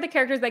who are the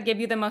characters that give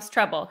you the most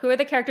trouble? Who are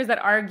the characters that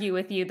argue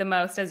with you the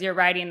most as you're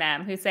writing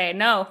them? Who say,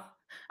 "No,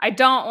 I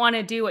don't want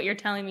to do what you're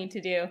telling me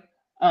to do"?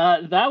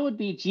 That would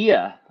be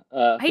Gia.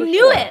 I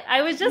knew it.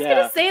 I was just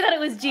gonna say that it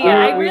was Gia.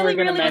 I really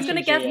was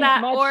gonna guess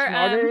that.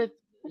 Or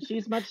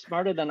she's much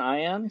smarter than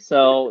I am.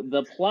 So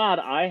the plot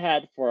I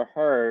had for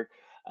her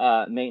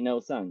made no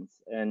sense.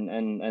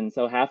 And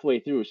so halfway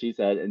through, she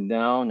said,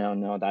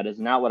 "No, that is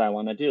not what I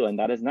want to do," and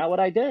that is not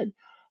what I did.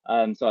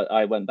 So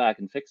I went back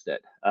and fixed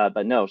it.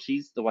 But no,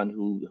 she's the one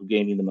who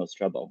gave me the most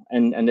trouble.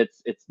 And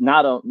it's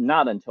not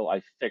until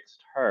I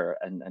fixed her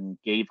and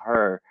gave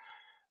her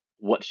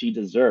what she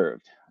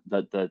deserved,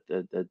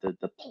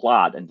 the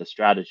plot and the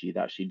strategy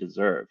that she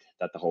deserved,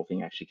 that the whole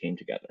thing actually came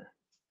together.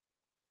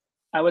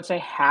 I would say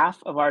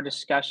half of our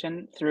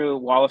discussion through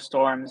Wall of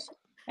Storms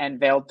and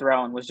Veiled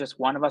Throne was just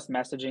one of us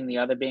messaging the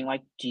other, being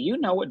like, "Do you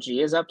know what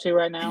G is up to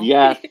right now?"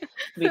 Yes.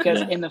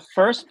 Because Yes. in the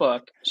first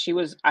book, she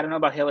was, I don't know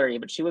about Hillary,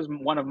 but she was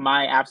one of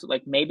my absolute,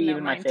 like maybe No,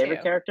 even my mine favorite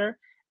too. character.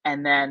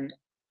 And then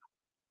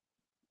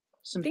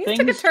some Things took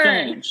a things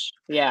turn. changed.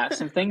 Yeah,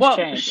 some things Well,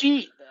 changed.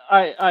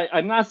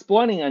 I'm not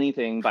spoiling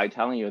anything by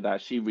telling you that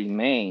she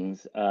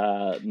remains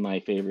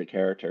my favorite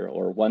character,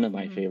 or one of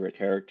my Mhm. favorite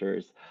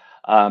characters.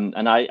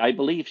 And I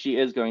believe she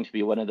is going to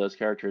be one of those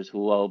characters who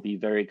will be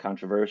very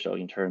controversial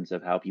in terms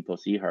of how people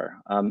see her,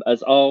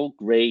 as all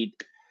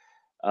great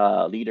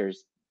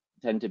leaders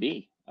tend to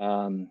be.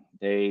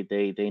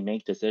 They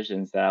make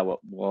decisions that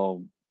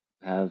will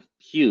have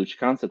huge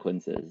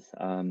consequences,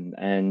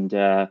 and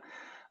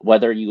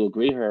whether you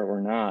agree her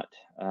or not,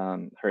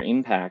 her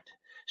impact.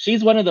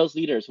 She's one of those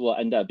leaders who will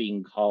end up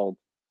being called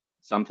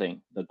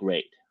something the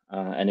great.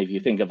 And if you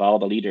think of all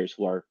the leaders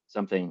who are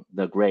something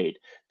the great,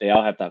 they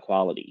all have that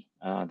quality.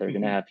 They're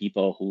going to Mhm. have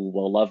people who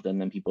will love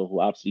them and people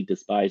who absolutely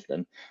despise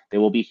them. They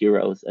will be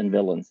heroes and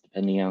villains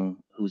depending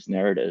on whose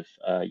narrative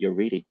you're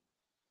reading.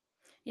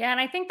 Yeah, and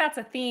I think that's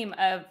a theme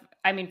of,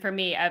 I mean, for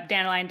me, of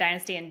Dandelion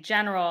Dynasty in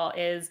general,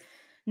 is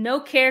no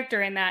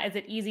character in that is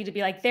it easy to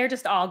be like, they're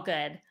just all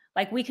good.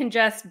 Like, we can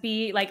just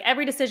be like,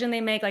 every decision they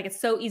make, like, it's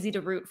so easy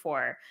to root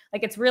for.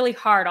 Like, it's really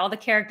hard. All the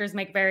characters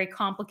make very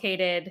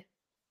complicated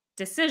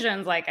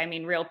decisions, like, I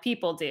mean, real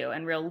people do,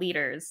 and real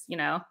leaders, you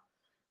know?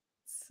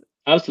 It's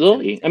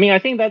Absolutely. I interesting. mean, I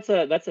think that's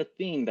a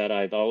theme that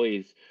I've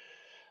always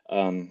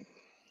um,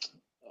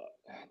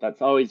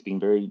 that's always been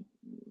very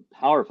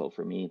powerful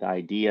for me. The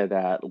idea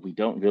that we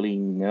don't really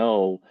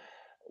know,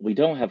 we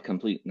don't have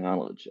complete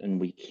knowledge,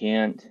 and we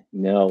can't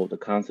know the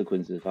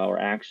consequences of our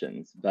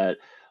actions, but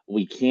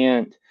we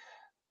can't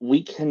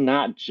we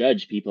cannot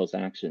judge people's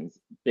actions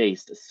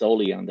based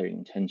solely on their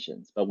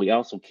intentions, but we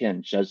also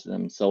can't judge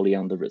them solely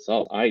on the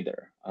result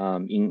either.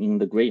 In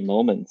the great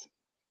moments,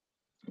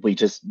 we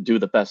just do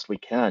the best we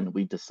can.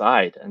 We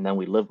decide, and then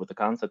we live with the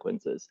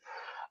consequences.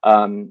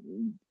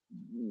 Um,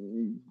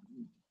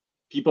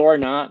 People are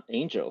not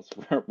angels.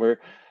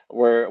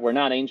 We're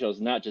not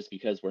angels, not just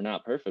because we're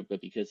not perfect, but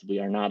because we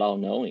are not all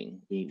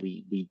knowing.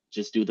 We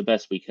just do the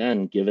best we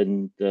can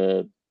given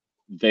the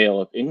veil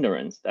of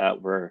ignorance that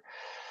we're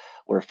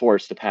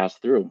forced to pass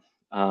through.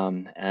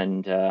 And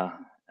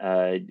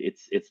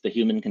it's the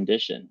human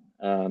condition.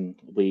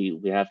 We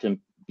have to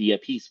be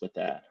at peace with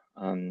that.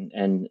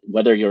 And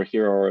whether you're a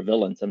hero or a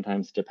villain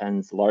sometimes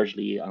depends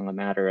largely on a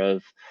matter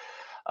of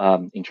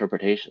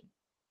interpretation.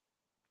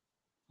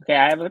 Okay,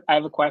 I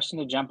have a question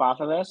to jump off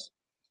of this.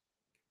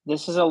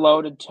 This is a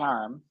loaded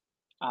term,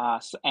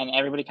 and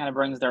everybody kind of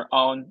brings their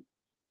own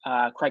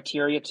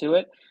criteria to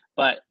it.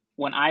 But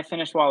when I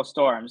finished Wall of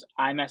Storms,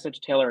 I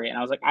messaged Hillary and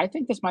I was like, I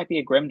think this might be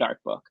a grimdark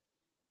book.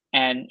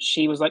 And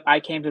she was like, I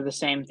came to the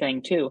same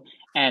thing too.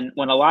 And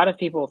when a lot of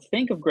people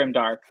think of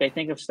grimdark, they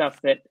think of stuff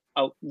that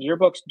your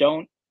books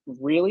don't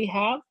really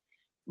have.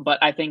 But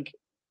I think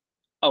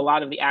a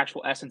lot of the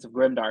actual essence of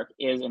grimdark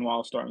is in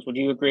Wall of Storms. Would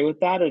you agree with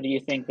that, or do you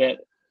think that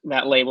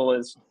that label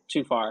is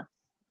too far?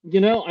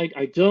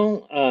 I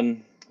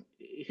don't.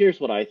 Here's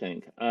what I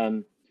think.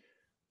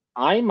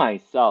 I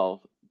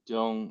myself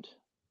don't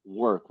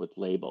work with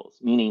labels,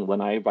 meaning when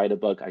I write a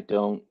book, I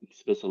don't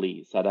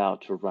explicitly set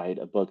out to write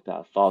a book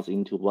that falls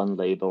into one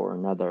label or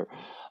another.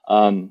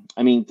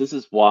 I mean, this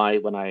is why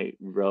when I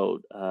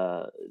wrote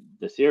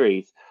the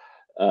series,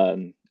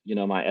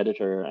 my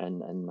editor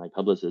and my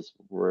publicist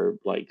were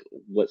like,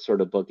 "What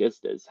sort of book is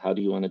this? How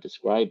do you want to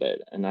describe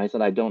it?" And I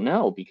said, "I don't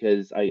know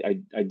because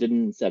I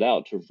didn't set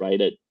out to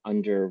write it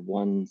under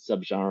one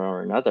subgenre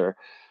or another."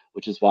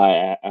 Which is why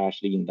I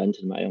actually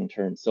invented my own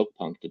term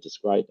silkpunk to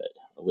describe it,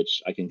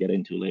 which I can get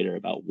into later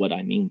about what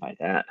I mean by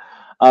that.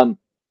 Um,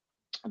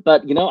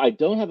 but I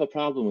don't have a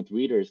problem with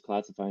readers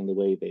classifying the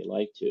way they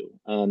like to.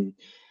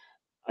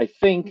 I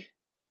think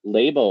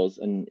labels,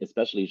 and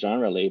especially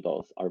genre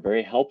labels, are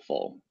very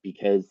helpful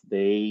because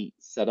they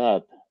set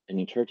up an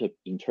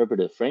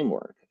interpretive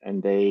framework,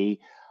 and they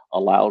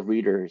allow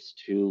readers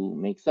to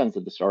make sense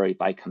of the story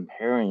by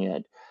comparing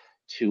it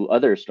to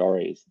other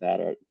stories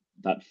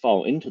that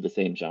fall into the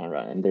same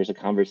genre. And there's a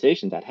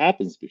conversation that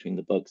happens between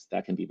the books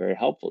that can be very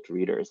helpful to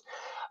readers.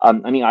 I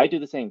mean, I do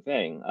the same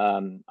thing.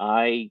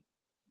 I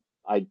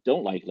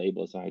don't like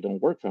labels and I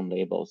don't work from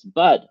labels,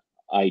 but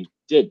I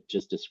did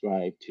just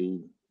describe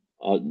to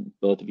uh,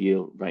 both of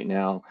you right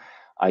now.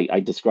 I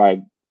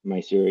described my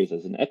series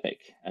as an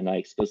epic, and I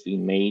explicitly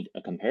made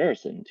a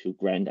comparison to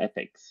grand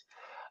epics,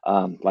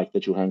 like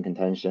the Shu Han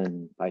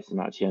contention by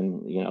Sima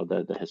Qian,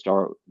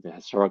 the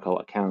historical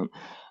account,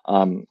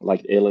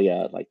 like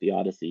Iliad, like the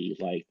Odyssey,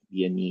 like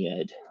the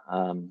Aeneid,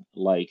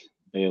 like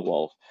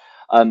Beowulf.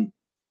 Um,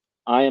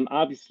 I am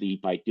obviously,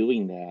 by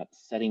doing that,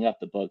 setting up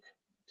the book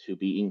to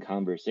be in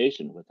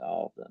conversation with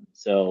all of them.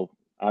 So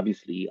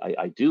obviously,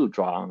 I do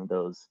draw on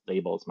those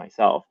labels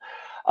myself.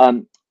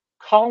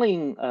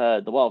 Calling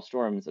The Wall of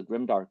Storms a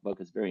grimdark book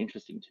is very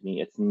interesting to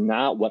me. It's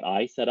not what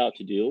I set out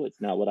to do.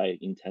 It's not what I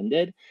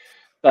intended,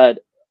 but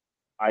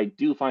I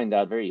do find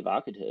that very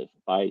evocative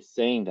by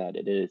saying that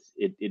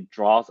it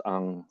draws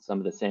on some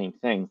of the same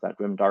things that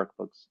grimdark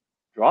books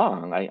draw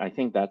on. I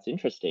think that's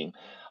interesting.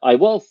 I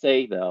will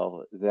say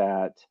though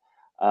that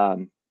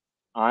um,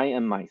 I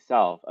am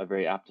myself a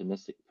very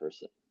optimistic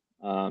person,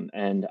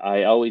 and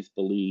I always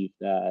believe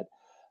that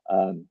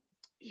um,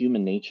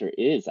 human nature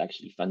is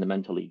actually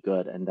fundamentally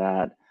good, and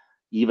that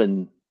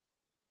even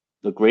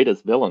the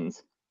greatest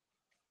villains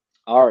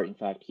are in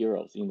fact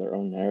heroes in their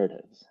own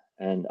narratives.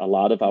 And a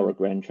lot of our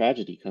grand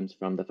tragedy comes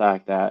from the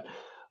fact that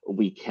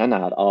we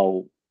cannot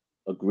all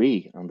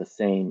agree on the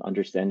same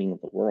understanding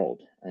of the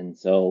world. And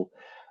so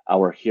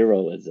our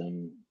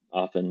heroism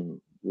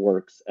often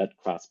works at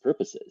cross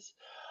purposes.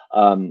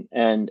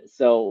 And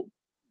so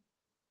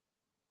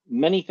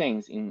many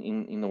things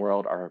in the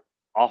world are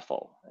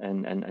awful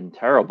and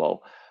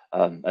terrible,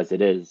 as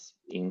it is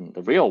in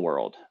the real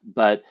world.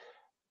 But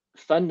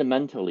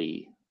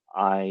fundamentally,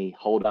 I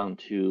hold on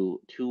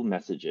to two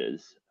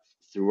messages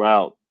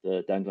throughout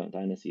the Dandelion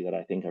Dynasty that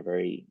I think are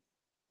very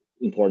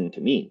important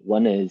to me.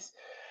 One is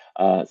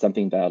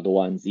something that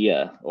Luan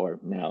Zia, or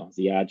now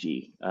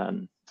Ziaji,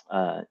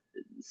 uh,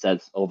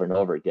 says over and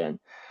over again: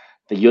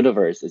 the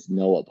universe is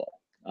knowable.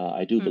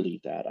 I do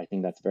believe that. I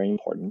think that's very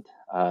important,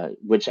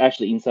 which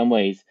actually, in some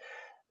ways,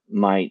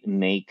 might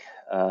make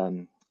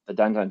the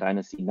Dandelion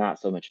Dynasty not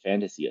so much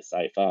fantasy as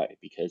sci-fi,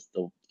 because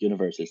the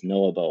universe is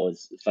knowable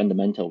is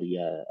fundamentally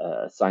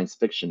a science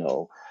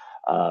fictional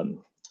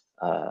um,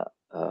 uh,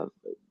 uh,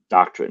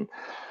 doctrine.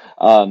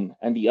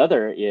 And the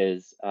other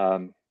is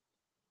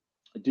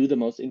do the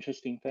most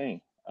interesting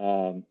thing.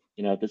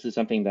 This is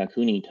something that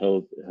Cooney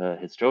told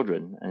his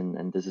children,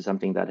 and this is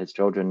something that his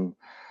children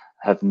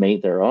have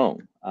made their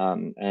own.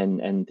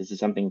 And this is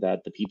something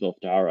that the people of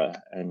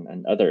Dara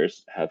and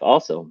others have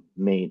also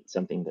made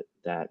something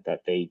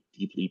that they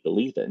deeply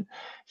believe in.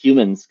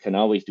 Humans can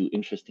always do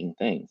interesting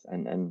things,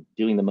 and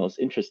doing the most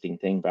interesting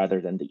thing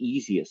rather than the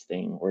easiest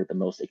thing or the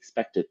most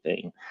expected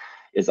thing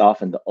is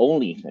often the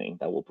only thing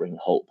that will bring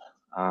hope.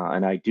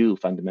 And I do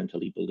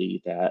fundamentally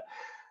believe that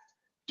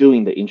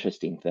doing the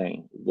interesting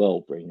thing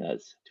will bring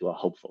us to a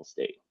hopeful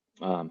state.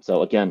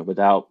 So again,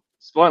 without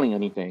spoiling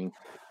anything,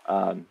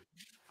 um,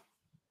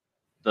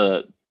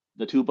 the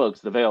the two books,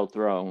 The Veiled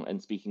Throne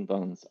and Speaking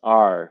Bones,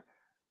 are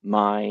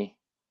my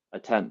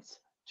attempts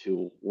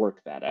to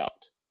work that out.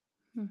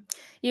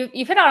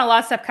 You've hit on a lot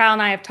of stuff Kyle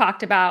and I have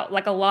talked about,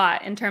 like, a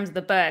lot in terms of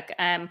the book.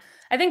 I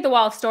think the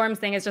Wall of Storms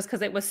thing is just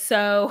because it was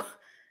so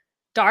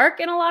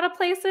dark in a lot of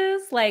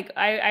places. Like,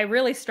 I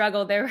really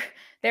struggled. There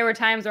were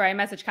times where I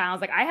messaged Kyle, I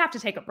was like, I have to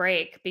take a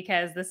break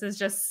because this is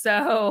just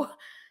so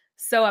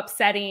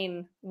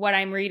upsetting what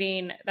I'm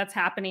reading that's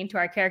happening to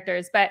our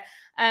characters. But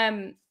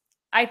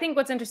I think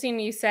what's interesting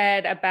you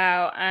said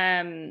about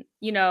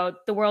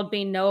the world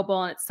being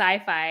knowable and it's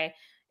sci-fi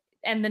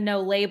and the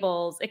no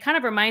labels, it kind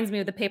of reminds me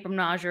of the paper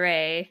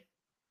Menagerie,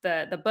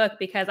 the book,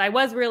 because I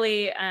was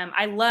really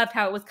I loved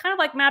how it was kind of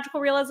like magical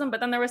realism,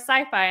 but then there was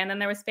sci-fi and then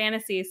there was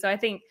fantasy. So I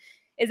think,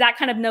 is that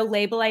kind of no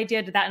label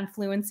idea, did that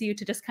influence you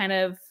to just kind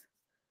of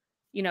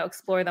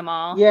explore them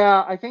all?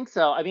 Yeah, I think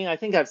so. I mean, I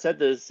think I've said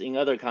this in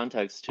other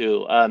contexts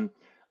too.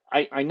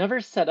 I never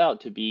set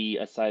out to be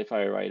a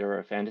sci-fi writer or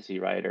a fantasy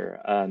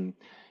writer.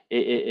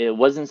 It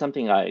wasn't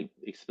something I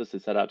explicitly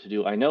set out to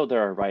do. I know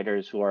there are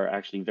writers who are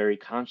actually very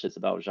conscious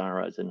about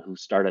genres and who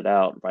started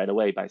out right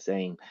away by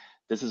saying,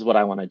 this is what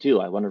I want to do.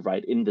 I want to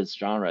write in this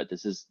genre.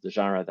 This is the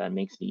genre that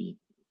makes me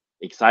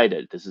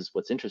excited. This is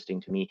what's interesting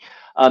to me.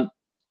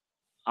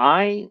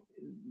 I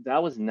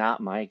That was not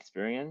my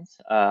experience.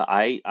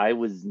 I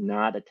was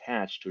not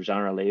attached to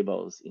genre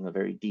labels in a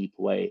very deep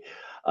way.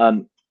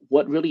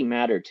 What really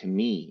mattered to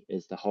me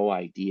is the whole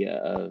idea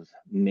of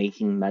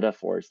making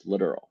metaphors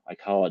literal. I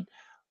call it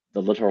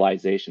the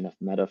literalization of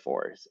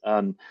metaphors.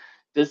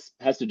 This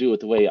has to do with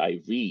the way I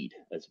read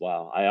as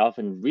well. I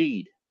often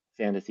read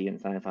fantasy and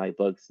sci-fi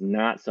books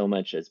not so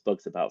much as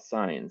books about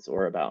science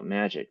or about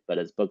magic, but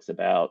as books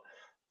about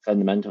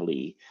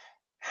fundamentally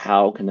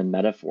how can a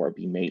metaphor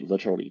be made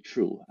literally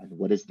true, and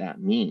what does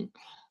that mean?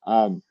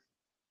 Um,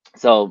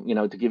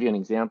 to give you an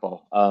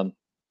example,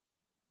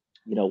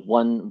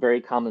 one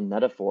very common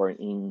metaphor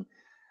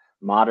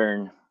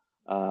modern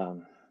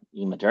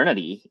in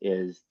modernity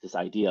is this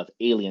idea of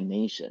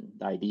alienation,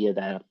 the idea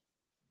that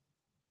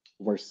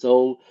we're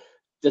so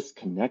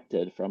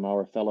disconnected from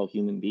our fellow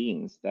human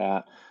beings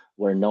that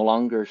we're no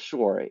longer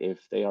sure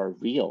if they are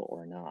real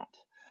or not.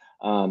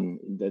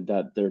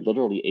 That they're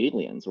literally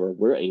aliens, or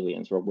we're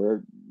aliens, or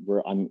we're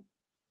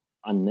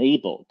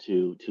unable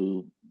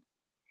to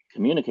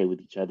communicate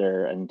with each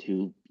other and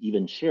to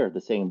even share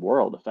the same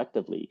world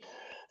effectively.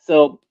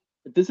 So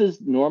this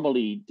is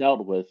normally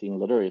dealt with in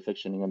literary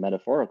fiction in a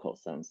metaphorical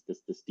sense,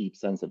 this deep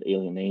sense of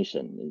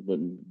alienation.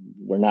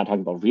 We're not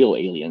talking about real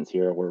aliens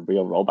here, we're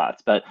real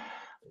robots, but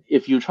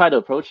if you try to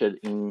approach it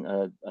in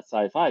a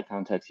sci-fi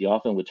context, you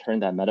often would turn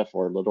that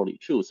metaphor literally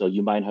true. So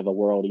you might have a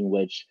world in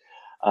which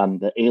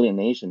the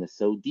alienation is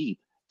so deep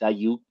that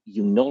you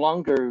no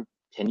longer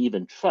can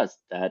even trust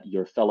that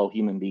your fellow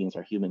human beings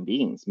are human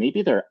beings.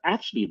 Maybe they're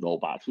actually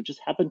robots who just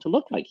happen to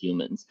look like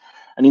humans.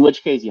 And in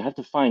which case you have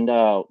to find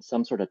out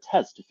some sort of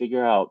test to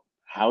figure out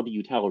how do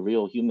you tell a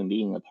real human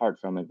being apart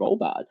from a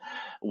robot?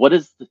 What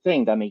is the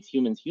thing that makes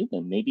humans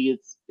human? Maybe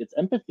it's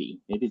empathy.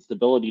 Maybe it's the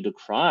ability to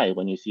cry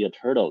when you see a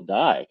turtle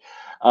die.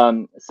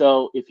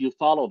 So if you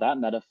follow that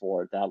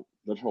metaphor, that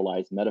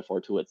literalized metaphor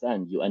to its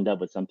end, you end up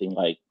with something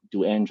like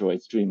 "Do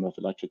androids dream of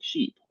electric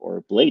sheep?"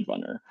 or Blade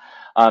Runner.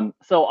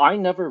 So I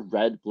never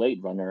read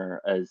Blade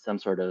Runner as some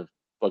sort of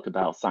book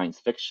about science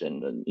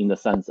fiction in the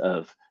sense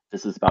of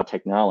this is about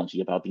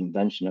technology, about the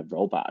invention of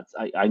robots.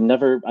 I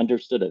never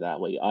understood it that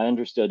way. I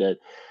understood it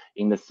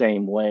in the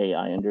same way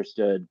I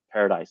understood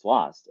Paradise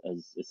Lost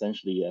as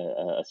essentially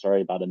a story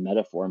about a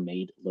metaphor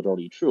made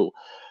literally true.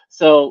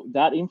 So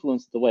that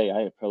influenced the way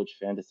I approach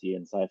fantasy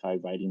and sci-fi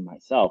writing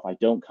myself. I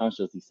don't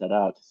consciously set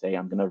out to say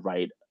I'm going to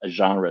write a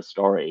genre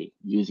story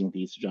using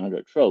these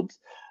genre tropes.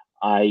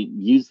 I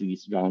use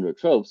these genre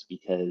tropes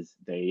because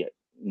they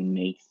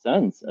make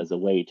sense as a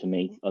way to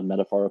make a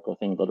metaphorical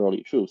thing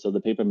literally true. So the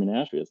paper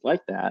menagerie is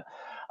like that.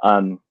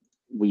 Um,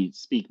 we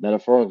speak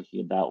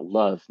metaphorically about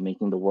love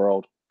making the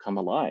world come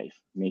alive,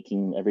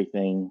 making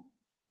everything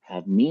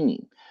have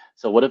meaning.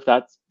 So what if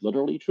that's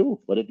literally true?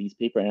 What if these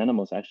paper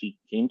animals actually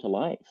came to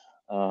life?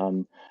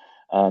 Um,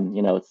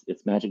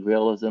 it's magic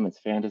realism, it's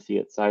fantasy,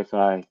 it's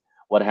sci-fi,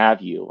 what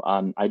have you.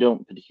 I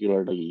don't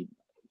particularly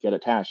get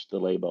attached to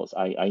the labels.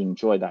 I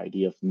enjoy the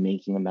idea of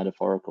making a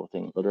metaphorical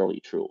thing literally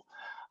true.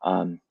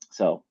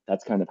 So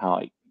that's kind of how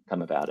I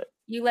come about it.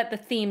 You let the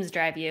themes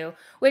drive you,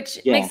 which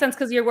makes Yeah, sense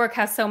because your work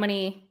has so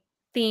many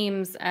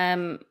themes.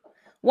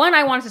 One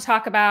I wanted to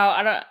talk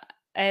about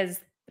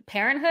as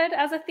parenthood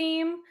as a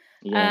theme.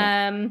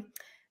 yeah, Um,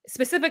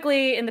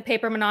 Specifically in the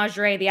paper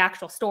Menagerie, the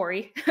actual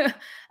story,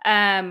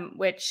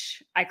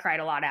 which I cried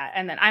a lot at.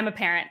 And then I'm a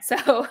parent,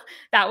 so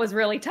that was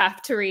really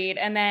tough to read.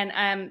 And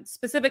then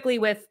specifically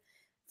with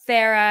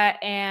Thera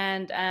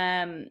and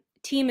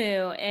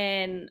Timu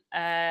in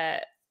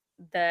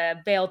the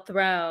Veiled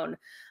Throne,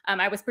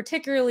 I was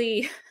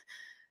particularly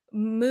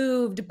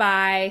moved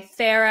by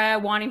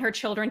Thera wanting her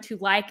children to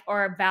like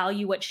or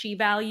value what she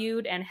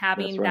valued and that's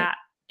having right. that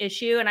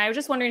issue. And I was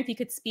just wondering if you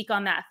could speak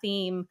on that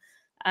theme,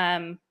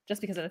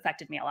 just because it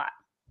affected me a lot.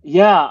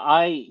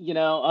 Yeah,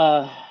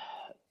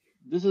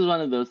 this is one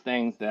of those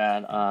things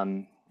uh,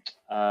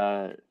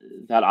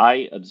 that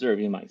I observe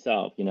in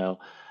myself.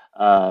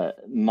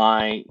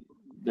 My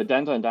the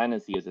Dandelion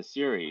Dynasty as a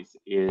series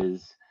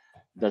is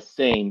the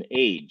same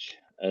age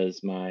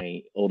as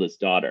my oldest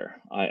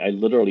daughter. I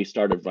literally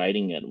started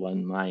writing it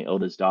when my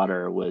oldest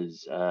daughter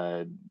was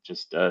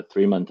just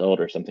 3 months old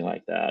or something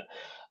like that.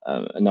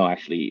 No,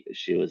 actually,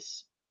 she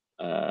was,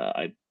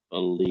 I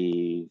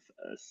believe,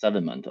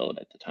 7 months old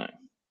at the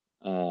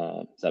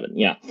time. 7,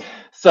 yeah.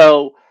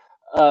 So,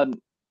 um,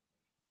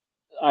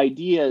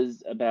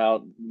 ideas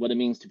about what it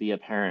means to be a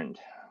parent,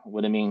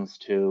 what it means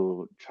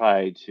to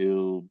try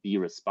to be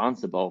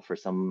responsible for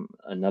some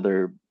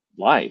another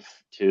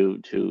life,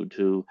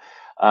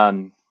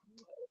 um,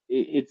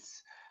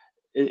 it's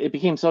it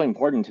became so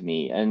important to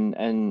me,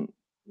 and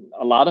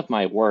a lot of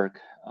my work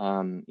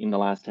in the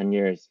last 10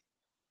 years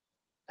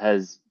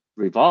has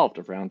revolved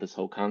around this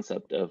whole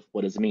concept of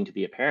what does it mean to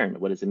be a parent,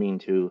 what does it mean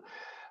to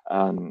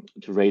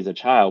raise a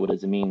child, what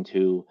does it mean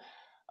to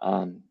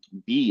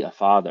be a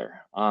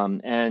father.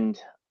 And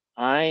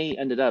I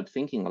ended up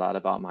thinking a lot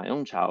about my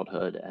own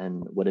childhood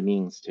and what it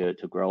means to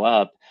grow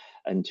up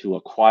and to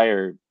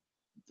acquire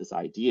this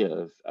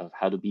idea of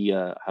how to be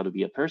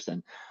a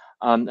person.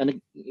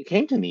 And it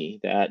came to me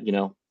that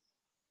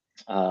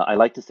I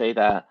like to say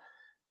that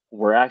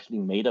we're actually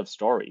made of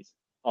stories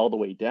all the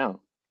way down.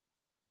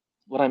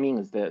 What I mean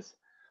is this.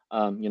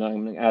 I'm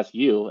going to ask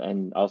you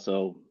and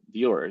also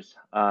viewers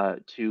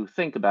to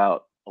think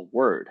about a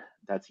word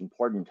that's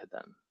important to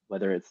them,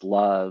 whether it's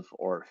love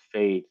or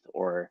faith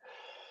or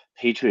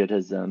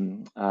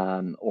patriotism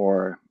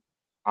or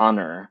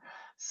honor,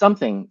 some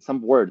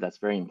word that's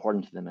very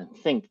important to them, and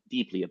think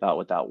deeply about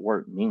what that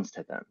word means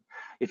to them.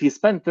 If you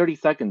spend 30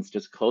 seconds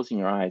just closing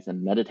your eyes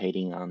and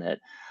meditating on it,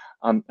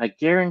 I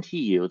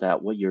guarantee you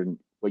that what you're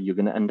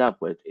going to end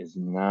up with is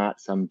not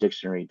some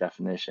dictionary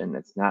definition.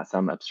 It's not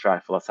some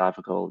abstract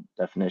philosophical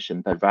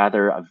definition, but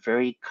rather a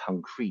very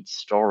concrete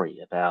story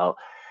about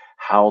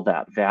how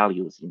that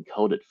value is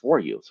encoded for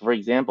you. So, for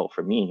example,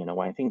 for me, when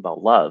I think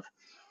about love,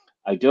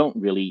 I don't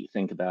really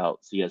think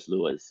about C.S.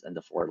 Lewis and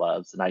the Four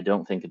Loves, and I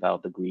don't think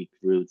about the Greek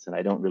roots, and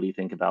I don't really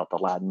think about the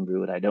Latin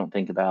root. I don't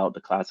think about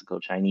the classical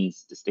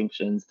Chinese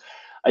distinctions.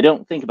 I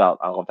don't think about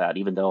all of that,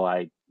 even though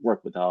I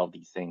work with all of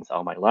these things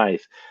all my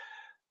life.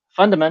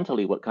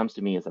 Fundamentally, what comes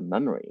to me is a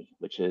memory,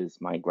 which is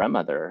my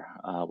grandmother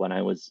when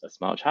I was a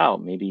small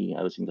child. Maybe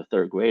I was in the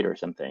third grade or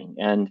something.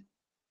 And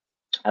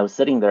I was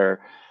sitting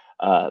there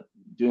uh,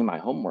 doing my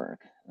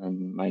homework.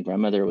 And my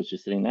grandmother was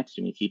just sitting next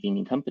to me, keeping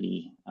me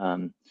company.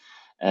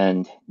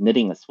 and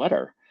knitting a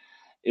sweater.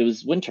 It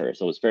was winter,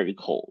 so it was very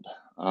cold.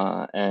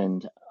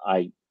 And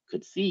I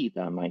could see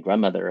that my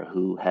grandmother,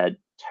 who had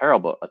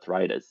terrible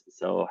arthritis,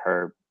 so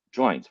her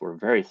joints were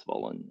very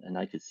swollen, and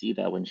I could see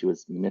that when she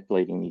was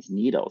manipulating these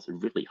needles, it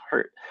really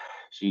hurt.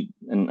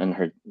 And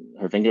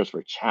her fingers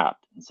were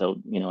chapped, and so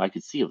I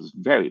could see it was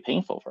very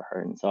painful for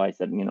her. And so I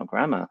said,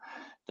 Grandma,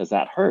 does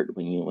that hurt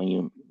when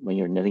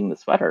you're knitting the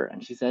sweater?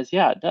 And she says,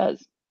 yeah, it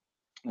does.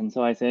 And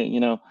so I say,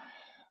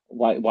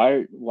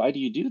 why do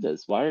you do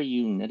this? Why are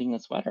you knitting a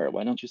sweater?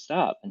 Why don't you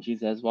stop? And she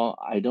says, well,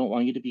 I don't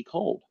want you to be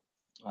cold.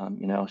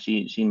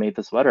 She made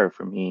the sweater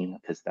for me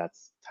because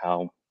that's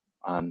how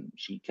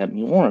she kept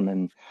me warm.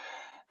 And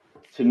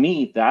to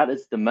me, that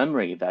is the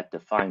memory that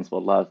defines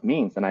what love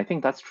means. And I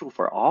think that's true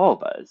for all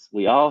of us.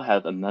 We all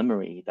have a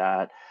memory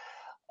that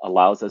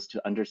allows us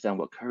to understand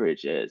what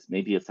courage is.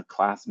 Maybe it's a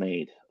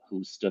classmate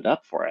who stood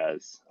up for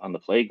us on the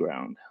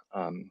playground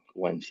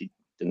when she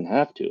didn't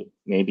have to.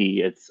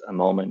 Maybe it's a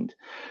moment,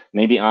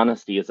 maybe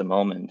honesty is a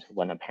moment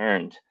when a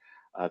parent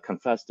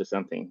confessed to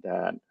something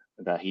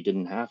that he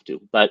didn't have to.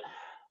 But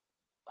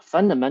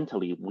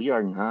fundamentally, we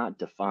are not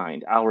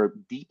defined. Our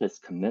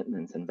deepest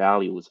commitments and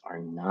values are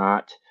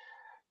not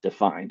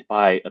defined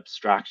by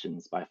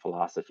abstractions, by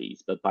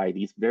philosophies, but by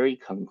these very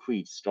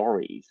concrete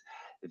stories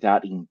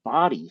that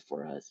embody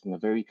for us in a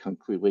very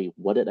concrete way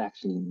what it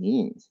actually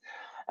means.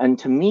 And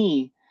to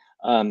me,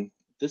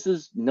 this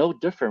is no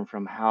different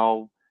from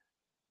how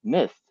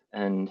myth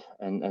and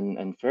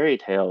fairy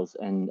tales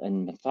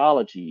and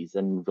mythologies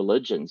and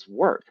religions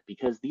work,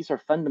 because these are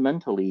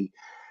fundamentally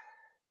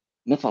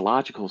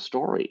mythological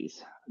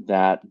stories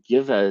that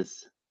give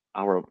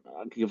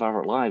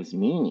our lives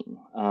meaning.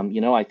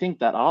 I think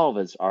that all of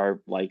us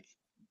are like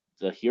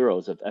the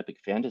heroes of epic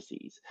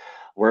fantasies.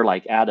 We're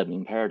like Adam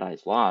in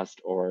Paradise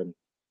Lost, or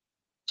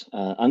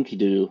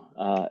Enkidu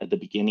at the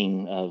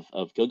beginning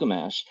of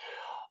Gilgamesh.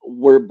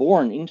 We're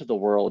born into the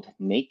world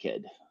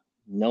naked,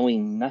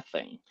 knowing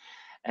nothing.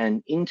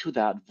 And into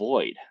that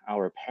void,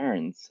 our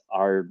parents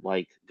are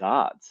like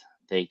gods.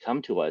 They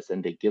come to us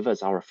and they give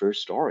us our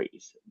first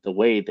stories. The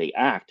way they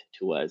act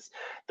to us,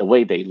 the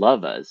way they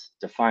love us,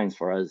 defines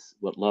for us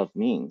what love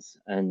means.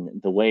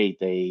 And the way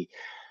they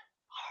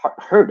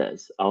hurt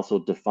us also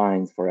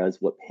defines for us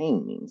what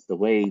pain means. The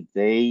way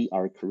they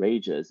are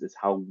courageous is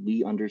how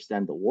we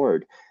understand the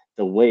word.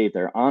 The way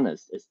they're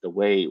honest is the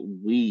way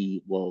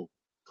we will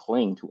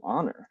cling to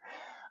honor.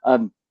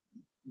 Um,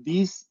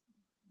 these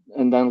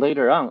and then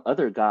later on,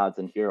 other gods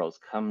and heroes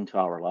come to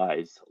our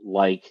lives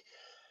like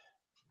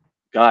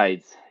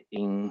guides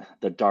in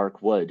the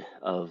dark wood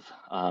of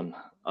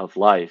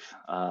life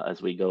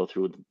as we go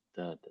through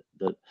the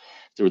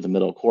through the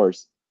middle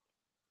course.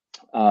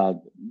 Uh,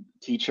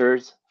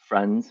 Teachers,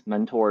 friends,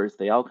 mentors,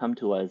 they all come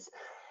to us,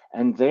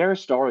 and their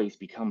stories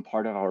become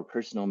part of our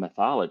personal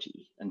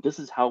mythology. And this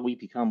is how we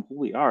become who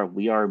we are.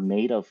 We are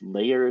made of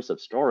layers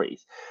of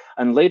stories.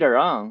 And later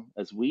on,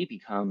 as we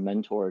become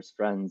mentors,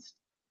 friends,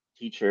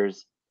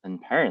 teachers, and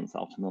parents,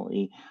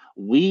 ultimately,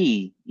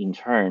 we in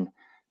turn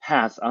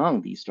pass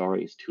on these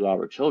stories to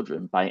our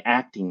children by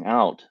acting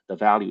out the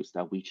values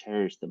that we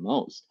cherish the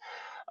most.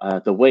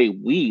 The way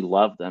we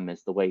love them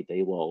is the way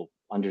they will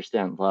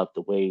understand love.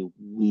 The way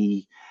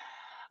we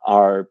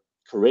are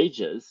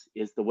courageous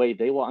is the way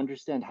they will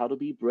understand how to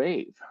be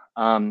brave.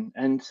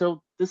 And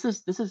so this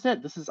is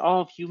it. This is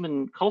all of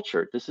human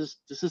culture. This is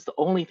the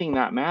only thing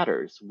that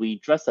matters. We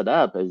dress it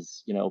up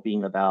as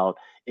being about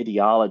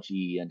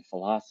ideology and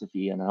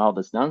philosophy and all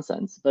this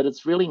nonsense, but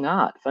it's really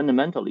not.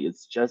 Fundamentally,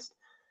 it's just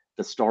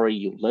the story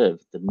you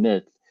live, the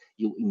myth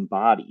you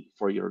embody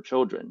for your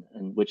children,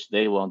 and which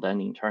they will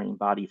then in turn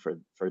embody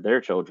for their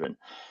children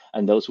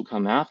and those who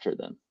come after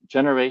them.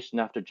 Generation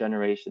after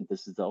generation,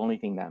 this is the only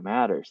thing that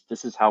matters.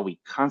 This is how we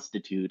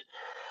constitute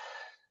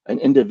an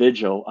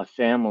individual, a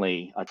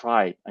family, a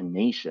tribe, a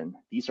nation.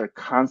 These are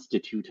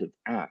constitutive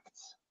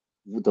acts.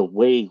 The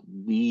way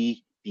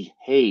we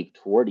behave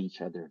toward each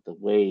other, the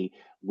way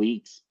we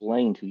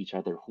explain to each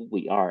other who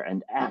we are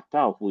and act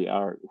out who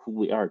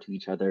we are to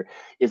each other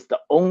is the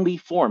only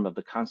form of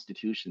the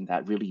Constitution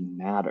that really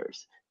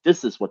matters.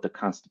 This is what the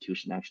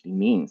Constitution actually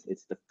means.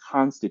 It's the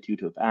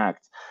constitutive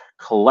acts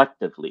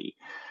collectively,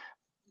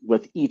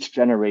 with each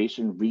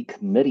generation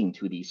recommitting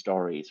to these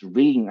stories,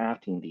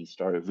 reenacting these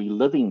stories,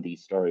 reliving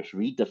these stories,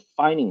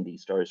 redefining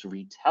these stories,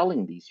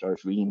 retelling these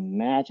stories,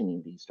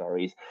 reimagining these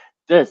stories.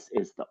 This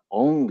is the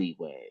only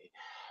way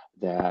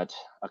that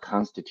a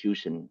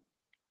constitution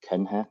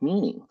can have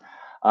meaning.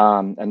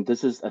 And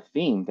this is a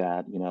theme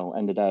that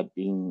ended up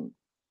being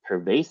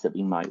pervasive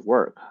in my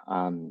work,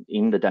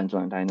 in the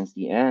Dandelion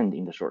Dynasty and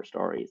in the short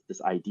stories.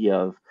 This idea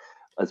of,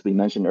 as we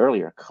mentioned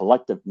earlier,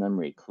 collective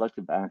memory,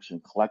 collective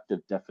action,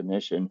 collective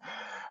definition,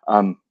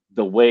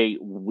 the way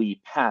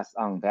we pass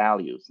on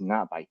values,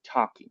 not by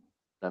talking,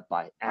 but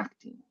by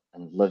acting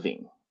and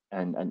living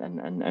and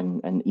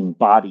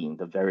embodying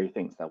the very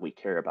things that we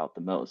care about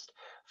the most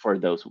for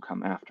those who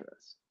come after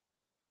us.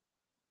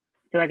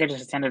 I feel like I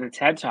just attended a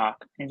TED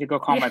Talk. I need to go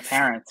call my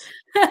parents.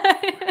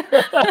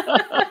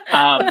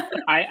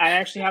 I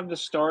actually have the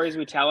stories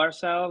we tell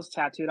ourselves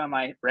tattooed on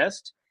my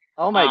wrist.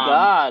 Oh my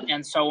God.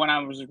 And so when I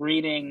was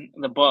reading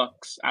the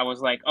books, I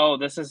was like, oh,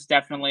 this is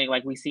definitely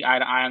like we see eye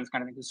to eye on this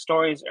kind of thing. The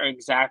stories are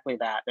exactly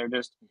that. They're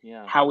just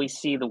how we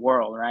see the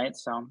world, right?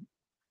 So,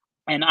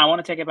 and I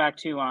want to take it back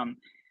to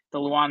the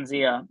Luan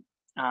Zia,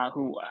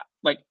 who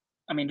like,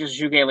 I mean, just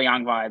Zhuge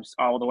Liang vibes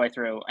all the way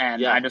through.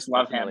 And I just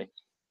love him.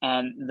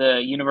 And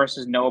the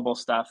universe's knowable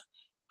stuff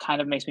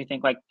kind of makes me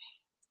think like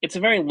it's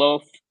a very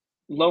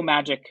low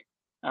magic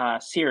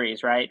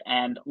series, right?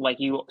 And like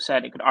you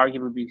said, it could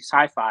arguably be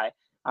sci-fi.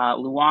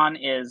 Luan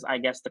is, I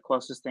guess, the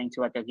closest thing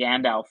to like a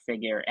Gandalf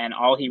figure, and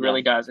all he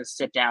really does is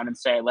sit down and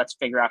say, "Let's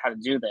figure out how to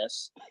do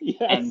this,"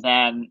 and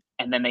then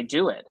they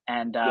do it.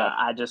 And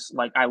I just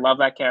like I love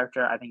that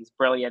character. I think he's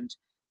brilliant,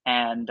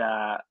 and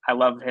I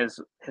love his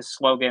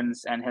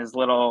slogans and his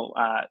little.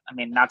 I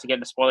mean, not to get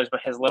into spoilers,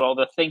 but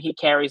the thing he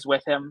carries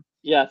with him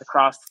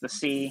across the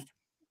sea.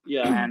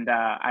 Yeah, and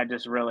I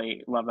just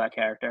really love that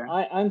character.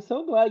 I'm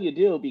so glad you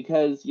do,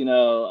 because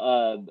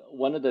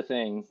one of the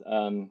things,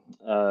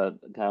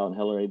 Kyle and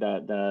Hillary,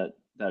 that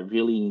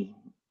really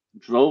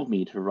drove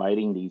me to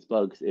writing these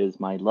books is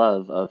my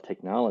love of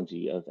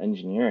technology, of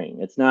engineering.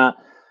 It's not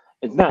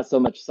so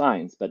much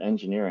science, but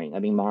engineering. I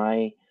mean,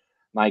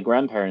 my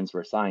grandparents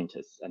were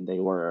scientists, and they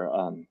were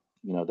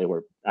they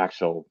were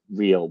actual,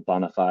 real,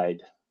 bona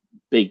fide,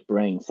 big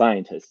brain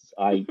scientists.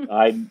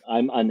 I'm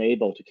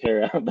unable to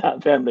carry out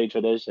that family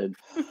tradition,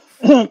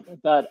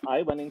 but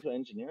I went into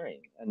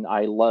engineering, and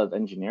I love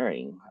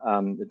engineering.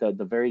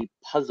 The very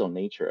puzzle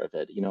nature of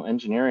it.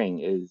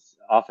 Engineering is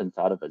often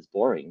thought of as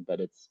boring, but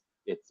it's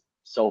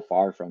so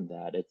far from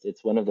that.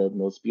 It's one of the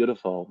most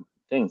beautiful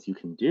things you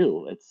can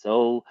do. It's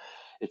so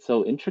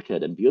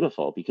intricate and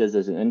beautiful, because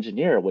as an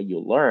engineer, what you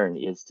learn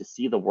is to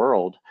see the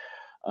world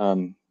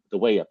the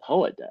way a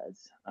poet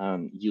does.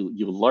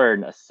 You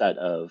learn a set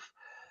of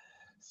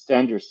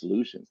standard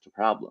solutions to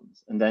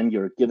problems, and then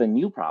you're given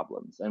new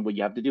problems, and what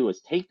you have to do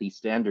is take these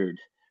standard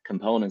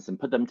components and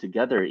put them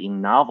together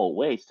in novel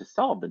ways to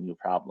solve the new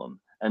problem.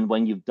 And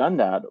when you've done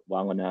that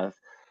well enough,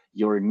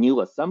 your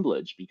new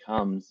assemblage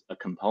becomes a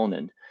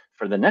component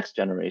for the next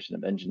generation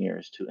of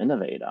engineers to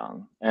innovate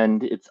on.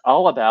 And it's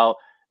all about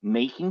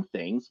making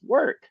things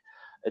work.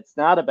 It's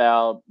not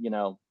about,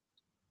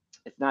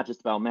 it's not just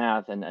about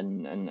math and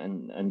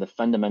the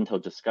fundamental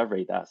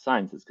discovery that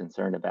science is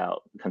concerned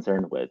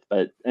with,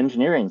 but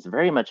engineering is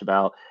very much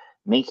about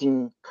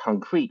making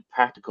concrete,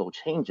 practical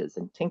changes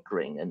and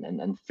tinkering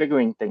and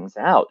figuring things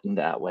out in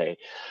that way.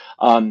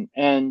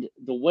 And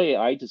the way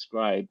I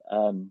describe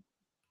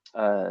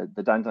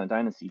the Dandelion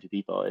Dynasty to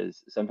people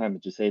is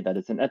sometimes to say that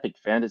it's an epic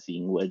fantasy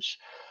in which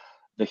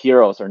the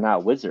heroes are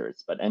not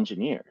wizards but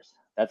engineers.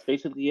 That's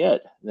basically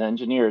it. The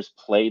engineers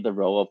play the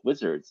role of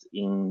wizards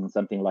in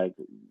something like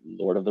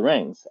Lord of the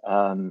Rings.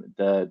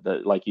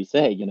 The like you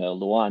say,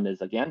 Luan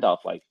is a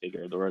Gandalf-like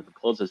figure, the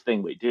closest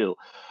thing we do,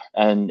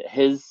 and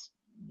his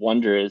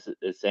wonder is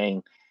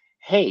saying,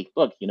 "Hey,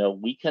 look,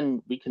 we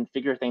can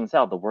figure things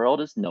out. The world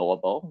is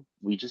knowable.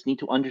 We just need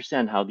to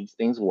understand how these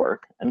things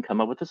work and come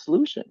up with a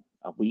solution.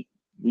 We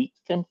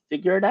can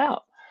figure it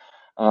out."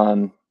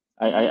 I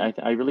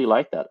really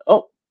like that.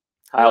 Oh,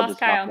 Kyle just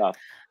popped off.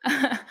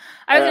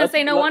 I was going to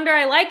say, no wonder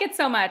I like it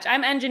so much.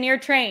 I'm engineer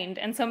trained,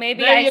 and so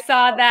maybe I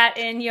saw that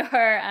in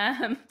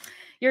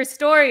your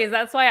stories.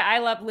 That's why I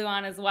love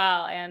Luan as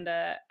well, and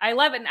I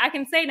love it. And I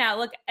can say now,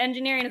 look,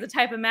 engineering is a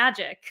type of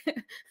magic.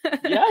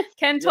 Yes,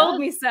 Ken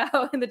told me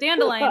so in the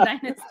Dandelion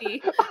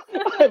Dynasty.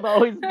 I've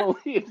always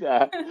believed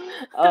that.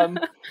 And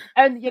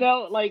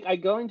like I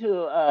go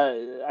into,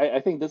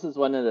 I think this is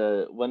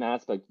one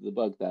aspect of the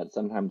book that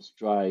sometimes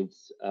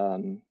drives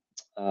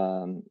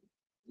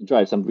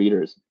some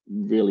readers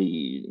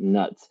really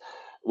nuts,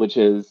 which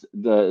is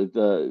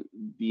the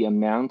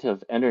amount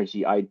of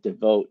energy I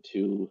devote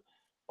to.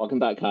 Welcome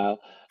back, Kyle.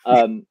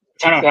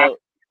 So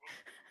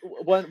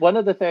one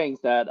of the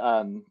things that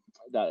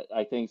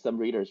I think some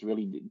readers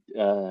really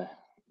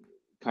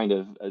kind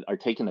of are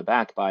taken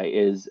aback by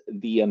is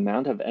the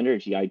amount of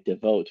energy I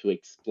devote to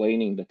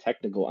explaining the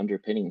technical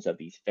underpinnings of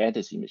these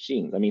fantasy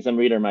machines. I mean, some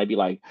reader might be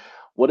like,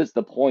 what is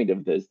the point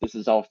of this? This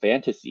is all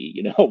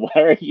fantasy. Why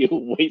are you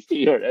wasting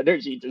your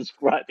energy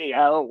describing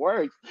how it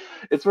works?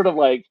 It's sort of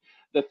like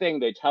the thing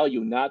they tell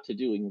you not to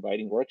do in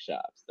writing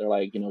workshops. They're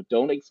like,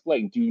 don't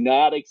explain. Do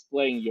not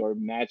explain your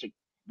magic.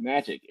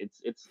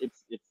 It's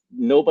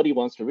nobody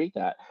wants to read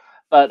that.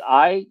 But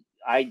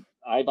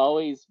I've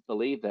always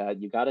believed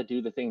that you got to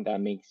do the thing that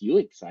makes you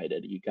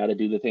excited. You got to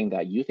do the thing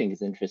that you think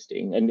is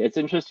interesting. And it's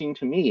interesting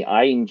to me.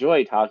 I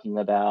enjoy talking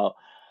about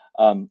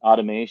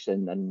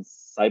automation and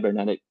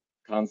cybernetic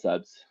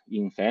concepts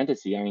in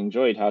fantasy. I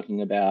enjoy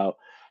talking about,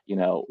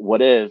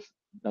 what if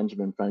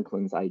Benjamin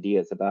Franklin's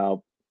ideas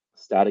about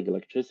static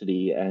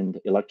electricity and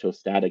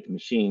electrostatic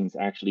machines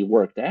actually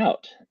worked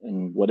out?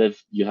 And what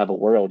if you have a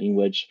world in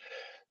which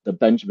the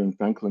Benjamin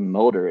Franklin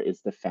motor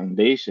is the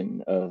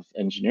foundation of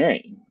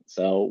engineering?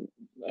 So,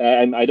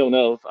 and I don't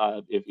know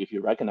if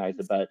you recognize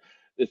it, but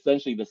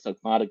essentially the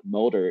cyclotic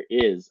motor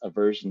is a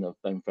version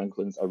of Ben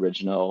Franklin's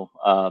original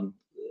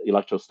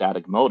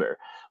electrostatic motor,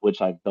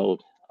 which I've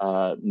built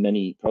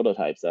many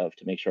prototypes of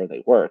to make sure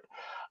they work.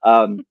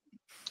 Um,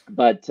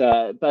 but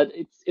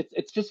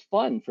it's just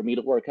fun for me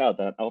to work out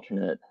that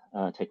alternate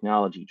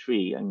technology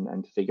tree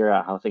and to figure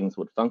out how things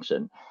would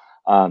function.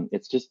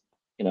 It's just,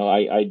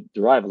 I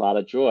derive a lot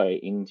of joy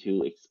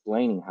into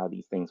explaining how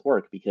these things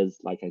work because,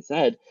 like I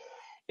said,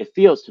 it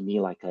feels to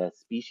me like a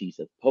species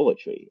of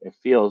poetry. It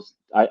feels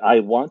I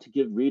want to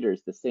give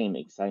readers the same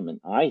excitement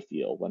I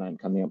feel when I'm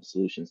coming up with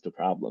solutions to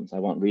problems. I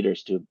want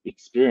readers to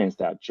experience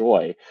that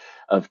joy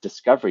of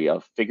discovery,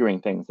 of figuring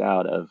things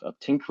out, of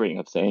tinkering,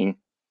 of saying,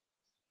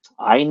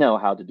 I know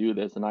how to do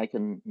this and I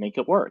can make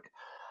it work.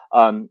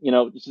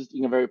 It's just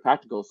in a very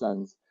practical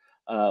sense.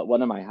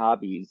 One of my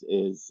hobbies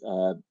is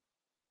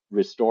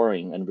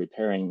restoring and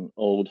repairing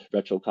old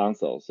retro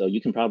consoles. So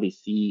you can probably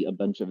see a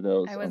bunch of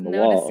those I was on the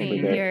wall over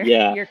noticing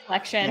there. your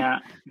collection. Yeah.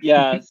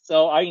 Yeah.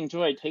 So I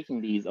enjoy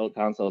taking these old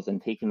consoles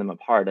and taking them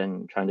apart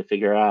and trying to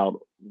figure out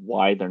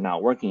why they're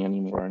not working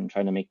anymore and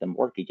trying to make them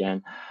work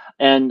again.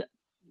 And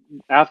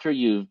after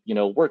you've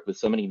worked with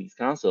so many of these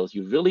consoles,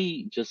 you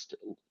really just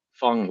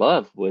fall in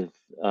love with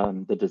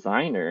the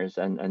designers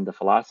and the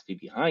philosophy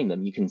behind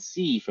them. You can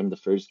see from the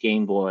first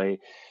Game Boy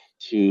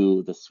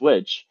to the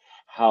Switch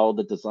how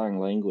the design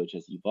language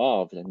has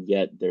evolved, and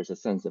yet there's a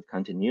sense of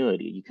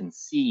continuity. You can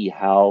see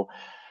how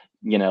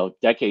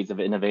decades of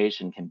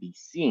innovation can be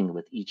seen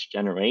with each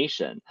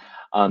generation,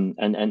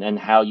 and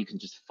how you can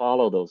just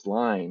follow those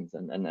lines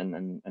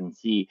and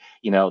see,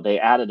 they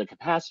added a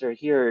capacitor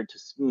here to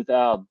smooth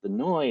out the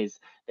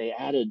noise. They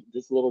added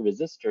this little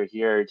resistor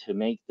here to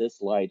make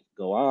this light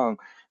go on.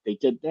 They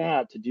did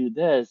that to do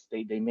this.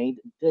 They made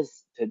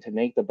this to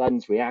make the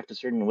buttons react a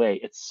certain way.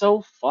 It's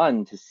so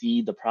fun to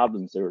see the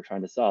problems they were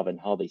trying to solve and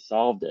how they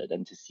solved it,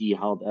 and to see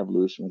how the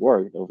evolution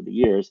worked over the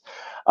years.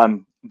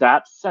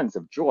 That sense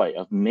of joy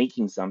of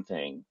making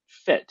something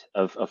fit,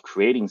 of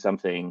creating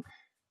something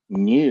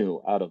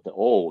new out of the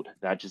old,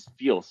 that just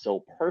feels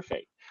so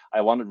perfect.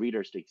 I wanted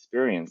readers to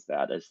experience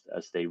that as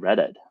they read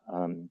it,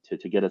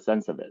 to get a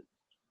sense of it.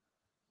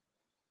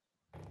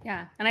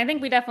 Yeah, and I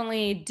think we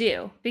definitely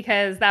do,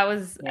 because that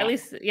was at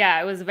least,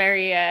 it was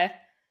very,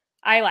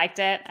 I liked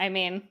it. I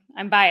mean,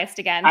 I'm biased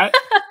again. I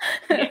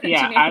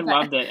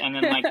loved it. And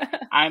then like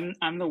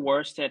I'm the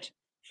worst at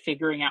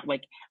figuring out,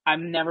 like,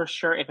 I'm never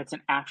sure if it's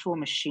an actual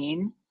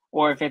machine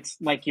or if it's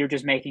like you're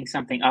just making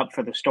something up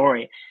for the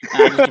story.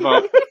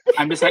 And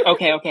I'm just like,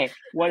 okay,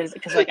 what is it?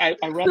 Because like I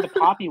read the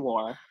Poppy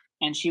War,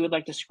 and she would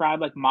like describe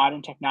like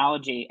modern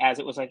technology as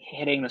it was like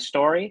hitting the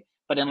story,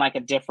 but in like a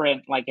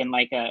different, like in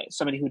like a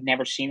somebody who'd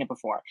never seen it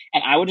before.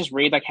 And I would just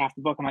read like half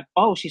the book. I'm like,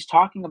 oh, she's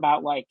talking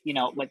about like,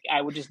 like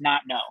I would just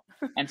not know.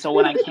 And so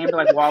when I came to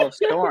like Wall of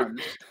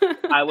Storms,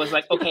 I was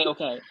like, okay,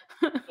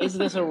 is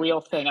this a real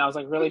thing? I was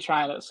like really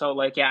trying to. So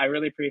like, yeah, I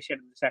really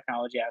appreciated the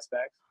technology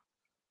aspect.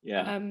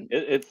 Yeah,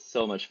 it's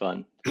so much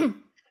fun.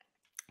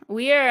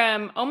 We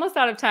are almost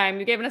out of time.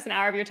 You've given us an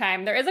hour of your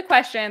time. There is a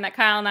question that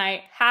Kyle and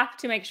I have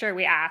to make sure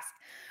we ask,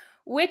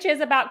 which is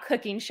about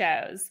cooking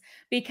shows.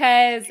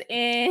 Because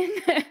in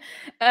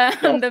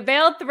The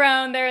Veiled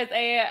Throne, there is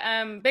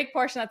a big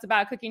portion that's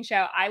about a cooking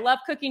show. I love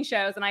cooking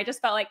shows, and I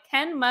just felt like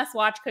Ken must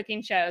watch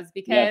cooking shows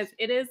because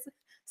it is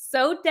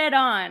so dead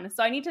on.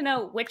 So I need to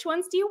know, which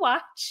ones do you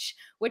watch?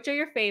 Which are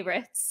your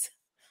favorites?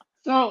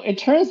 So it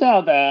turns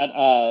out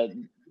that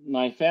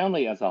my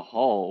family as a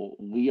whole,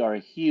 we are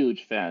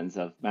huge fans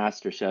of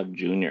MasterChef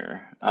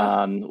Junior.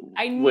 I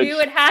knew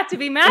it had to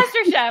be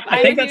MasterChef.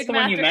 I think that's the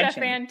one you MasterChef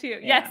mentioned. fan too.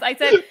 Yeah. Yes, I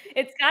said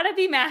it's got to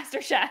be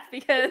MasterChef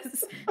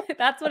because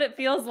that's what it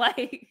feels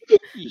like.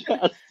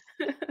 Yes.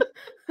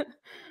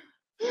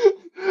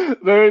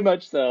 Very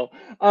much so.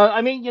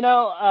 I mean,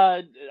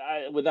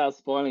 without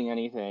spoiling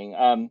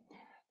anything,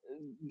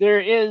 there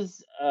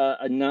is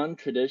a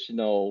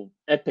non-traditional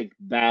epic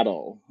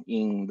battle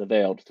in the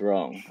Veiled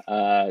Throne.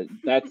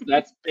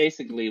 That's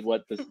basically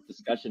what this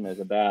discussion is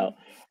about.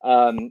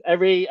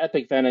 Every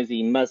epic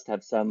fantasy must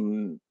have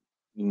some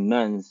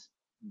immense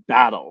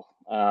battle,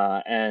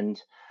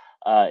 and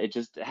it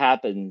just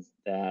happens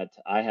that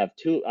I had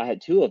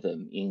two of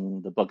them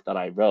in the book that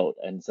I wrote,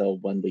 and so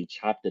when we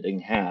chopped it in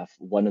half,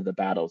 one of the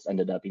battles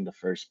ended up in the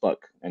first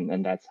book,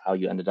 and that's how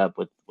you ended up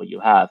with what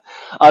you have.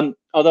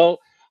 Although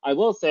I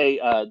will say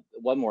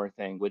one more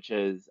thing, which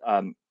is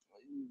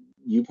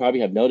you probably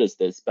have noticed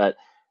this, but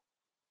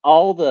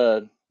all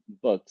the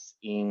books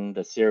in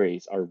the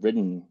series are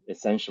written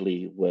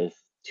essentially with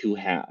two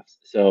halves.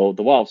 So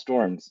the Wall of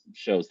Storms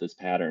shows this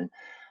pattern.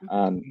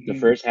 The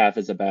first half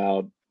is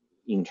about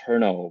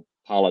internal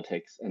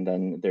politics, and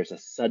then there's a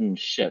sudden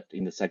shift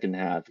in the second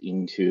half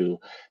into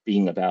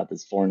being about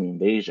this foreign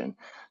invasion.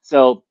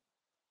 So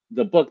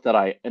the book that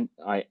I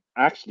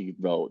actually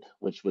wrote,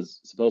 which was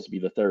supposed to be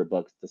the third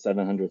book, the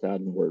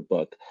 700,000 word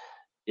book,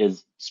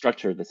 is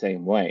structured the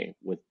same way,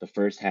 with the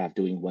first half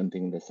doing one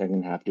thing, the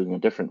second half doing a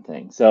different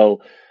thing.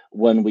 So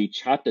when we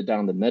chopped it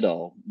down the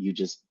middle,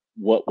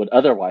 what would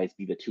otherwise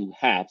be the two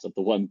halves of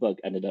the one book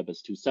ended up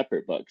as two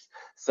separate books.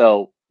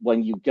 So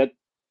when you get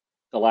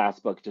the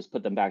last book, just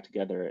put them back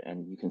together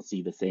and you can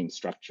see the same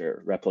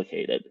structure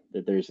replicated.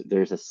 That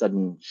there's a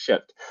sudden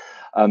shift.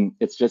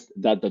 It's just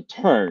that the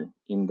turn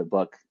in the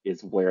book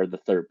is where the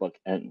third book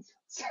ends.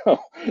 So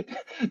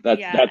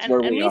that's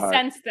where we we are.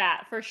 sense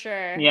that for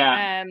sure.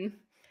 Yeah.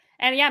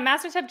 And yeah,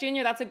 MasterChef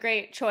Junior, that's a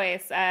great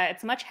choice.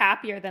 It's much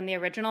happier than the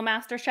original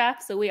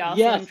MasterChef, so we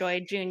also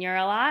enjoyed Junior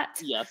a lot.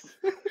 Yes.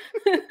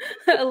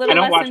 A little I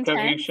don't less watch intense.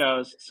 cooking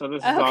shows, so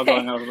this is all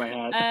going over my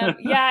head.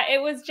 Yeah,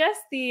 it was just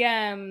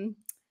the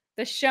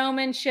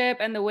showmanship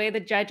and the way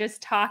the judges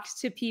talked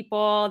to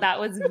people that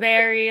was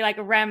very like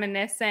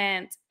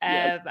reminiscent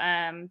of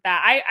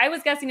that. I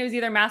was guessing it was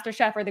either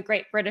MasterChef or the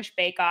Great British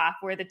Bake Off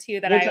were the two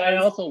that I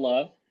also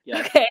love. Yeah,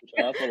 okay. which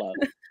I also love.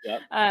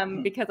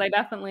 Yep. Because I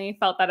definitely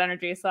felt that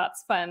energy, so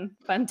that's fun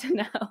to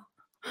know.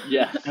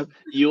 Yes,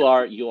 you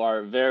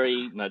are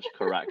very much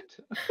correct.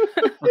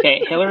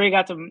 Okay, Hillary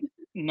got to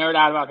nerd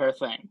out about her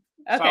thing.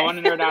 Okay. So I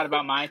want to nerd out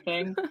about my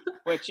thing,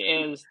 which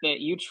is that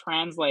you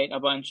translate a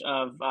bunch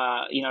of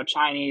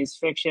Chinese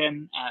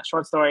fiction,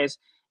 short stories,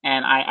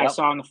 and I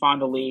saw in the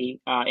Fonda Lee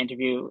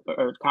interview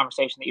or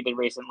conversation that you did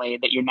recently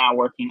that you're now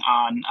working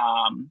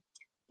on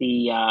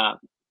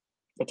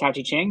the Tao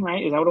Te Ching,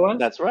 right? Is that what it was?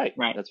 That's right.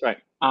 Right. That's right.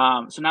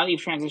 So now that you've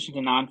transitioned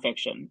to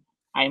nonfiction,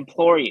 I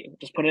implore you,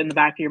 just put it in the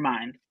back of your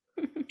mind,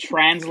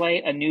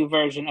 translate a new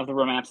version of the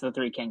Romance of the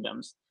Three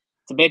Kingdoms.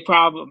 It's a big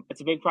problem.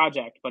 It's a big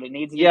project, but it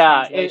needs a new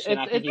translation.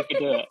 I think you could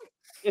do it.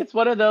 It's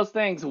one of those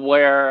things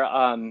where,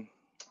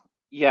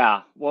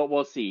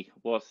 we'll see.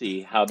 We'll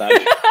see how that.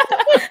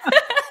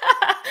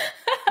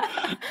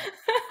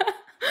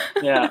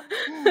 Yeah,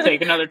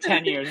 take another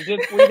 10 years. We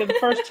did the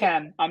first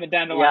 10 on the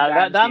Dandelion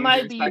Dynasty. Yeah, that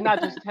might be not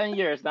just 10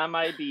 years. That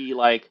might be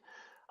like,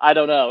 I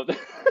don't know.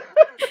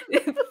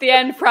 The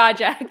end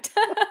project.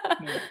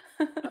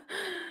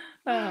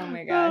 Oh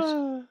my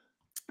gosh.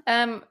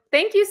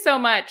 Thank you so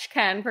much,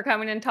 Ken, for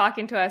coming and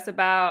talking to us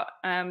about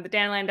the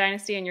Dandelion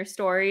Dynasty and your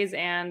stories,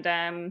 and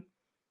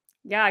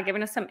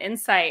giving us some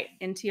insight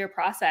into your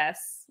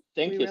process.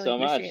 Thank you so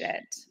much. Appreciate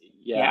it.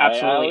 Yeah,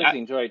 absolutely. I always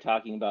enjoy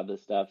talking about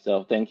this stuff,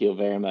 so thank you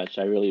very much.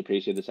 I really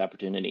appreciate this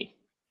opportunity.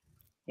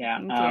 Yeah,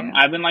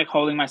 I've been like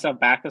holding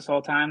myself back this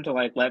whole time to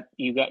like let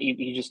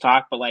you just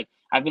talk, but like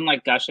I've been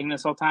like gushing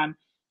this whole time.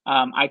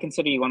 I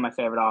consider you one of my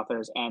favorite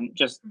authors, and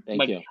just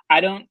thank you.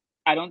 I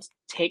don't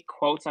take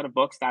quotes out of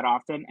books that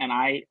often, and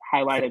I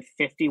highlighted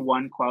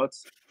 51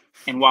 quotes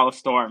in Wall of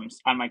Storms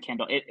on my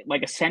Kindle. It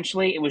like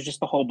essentially it was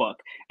just the whole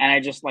book, and I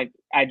just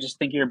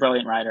think you're a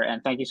brilliant writer,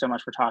 and thank you so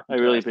much for talking. I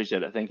really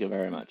appreciate it. Thank you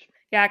very much.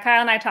 Yeah,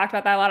 Kyle and I talked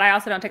about that a lot. I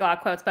also don't take a lot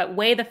of quotes, but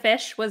 "Weigh the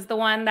fish" was the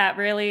one that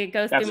really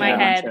goes through my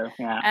head.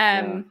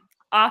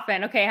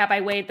 Often. Okay, have I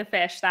weighed the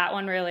fish? That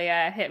one really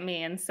hit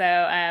me, and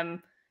so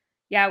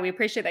we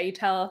appreciate that you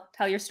tell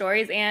your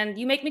stories, and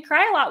you make me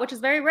cry a lot, which is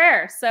very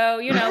rare. So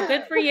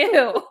good for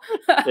you.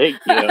 Thank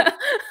you.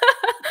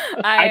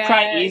 I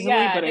cry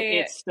easily, but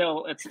it's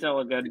still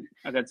a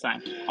good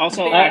sign.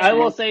 Also, I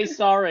will say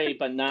sorry,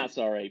 but not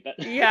sorry. But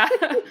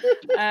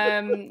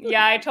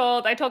I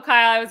told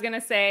Kyle I was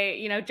gonna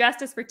say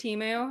justice for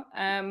Timu.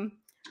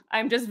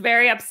 I'm just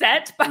very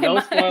upset by no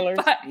spoilers.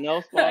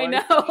 No spoilers. I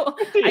know.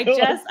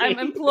 I'm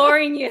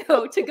imploring you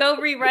to go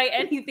rewrite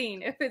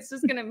anything if it's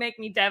just gonna make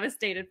me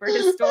devastated for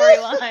his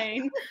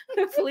storyline.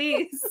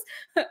 Please.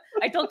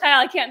 I told Kyle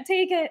I can't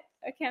take it.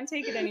 I can't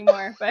take it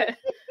anymore. But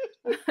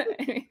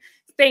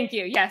thank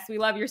you. Yes, we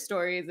love your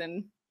stories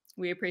and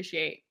we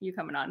appreciate you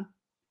coming on.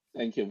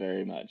 Thank you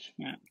very much.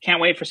 Yeah. Can't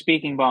wait for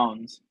Speaking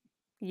Bones.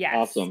 Yes.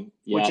 Awesome.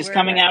 Which is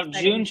coming out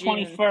June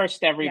 21st,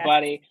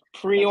 everybody.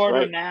 Yes.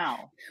 Pre-order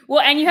now. Well,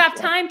 and you have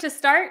time to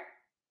start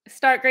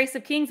Grace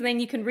of Kings, and then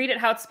you can read it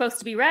how it's supposed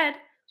to be read.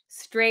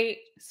 Straight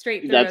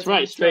through. That's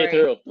right. Straight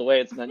through. The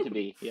way it's meant to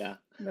be. Yeah.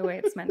 The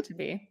way it's meant to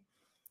be.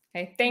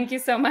 Okay. Thank you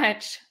so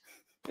much.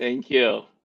 Thank you.